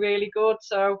really, really good.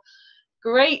 So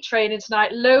great training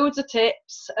tonight. Loads of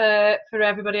tips for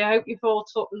everybody. I hope you've all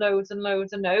took loads and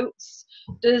loads of notes.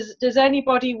 Does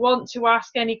anybody want to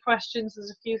ask any questions?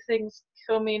 There's a few things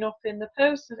coming up in the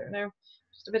post. I don't know,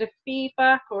 just a bit of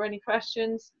feedback or any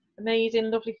questions.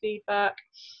 Amazing, lovely feedback.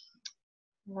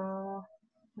 Oh,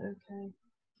 okay.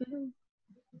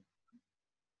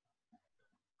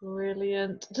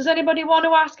 Brilliant. Does anybody want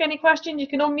to ask any question? You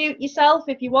can unmute yourself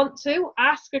if you want to.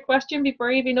 Ask a question, be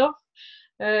brave enough.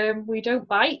 We don't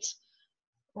bite.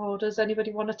 Or does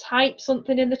anybody want to type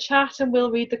something in the chat and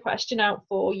we'll read the question out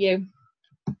for you?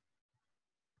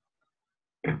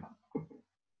 I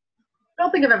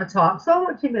don't think I've ever talked so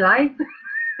much in my life.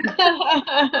 I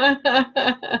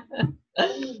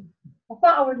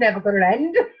thought I was never going to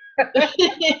end.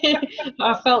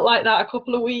 I felt like that a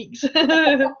couple of weeks.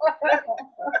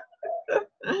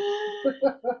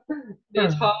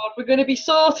 It's hard. We're going to be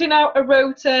sorting out a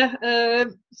rota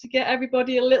to get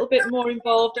everybody a little bit more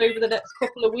involved over the next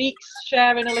couple of weeks,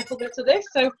 sharing a little bit of this.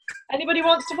 So anybody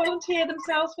wants to volunteer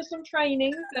themselves for some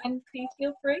training, then please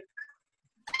feel free.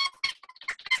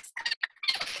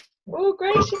 Oh,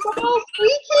 Grace, you've got all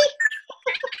squeaky.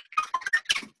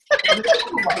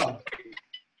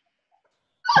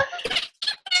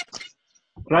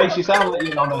 Grace, you sound like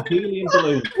you're on a helium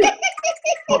balloon.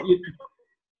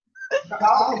 The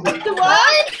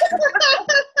what?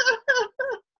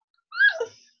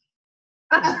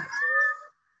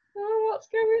 Oh, what's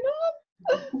going on?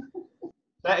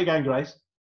 Say it again, Grace.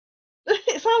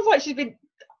 It sounds like she's been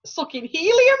sucking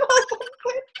helium or something.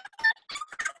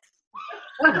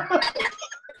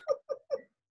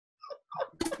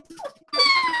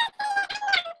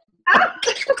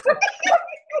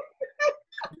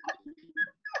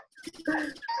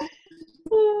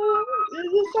 Oh,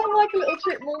 you sound like a little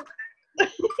chipmunk.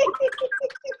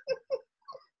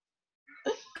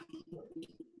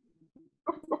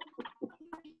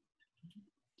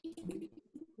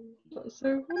 That's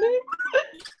so funny.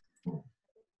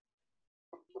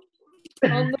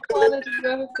 On the planet, do you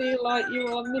ever feel like you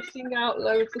are missing out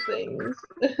loads of things?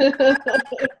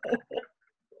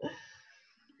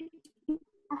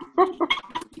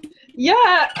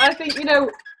 Yeah, I think, you know,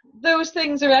 those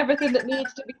things are everything that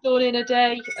needs to be done in a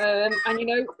day. And, you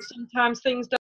know, sometimes things don't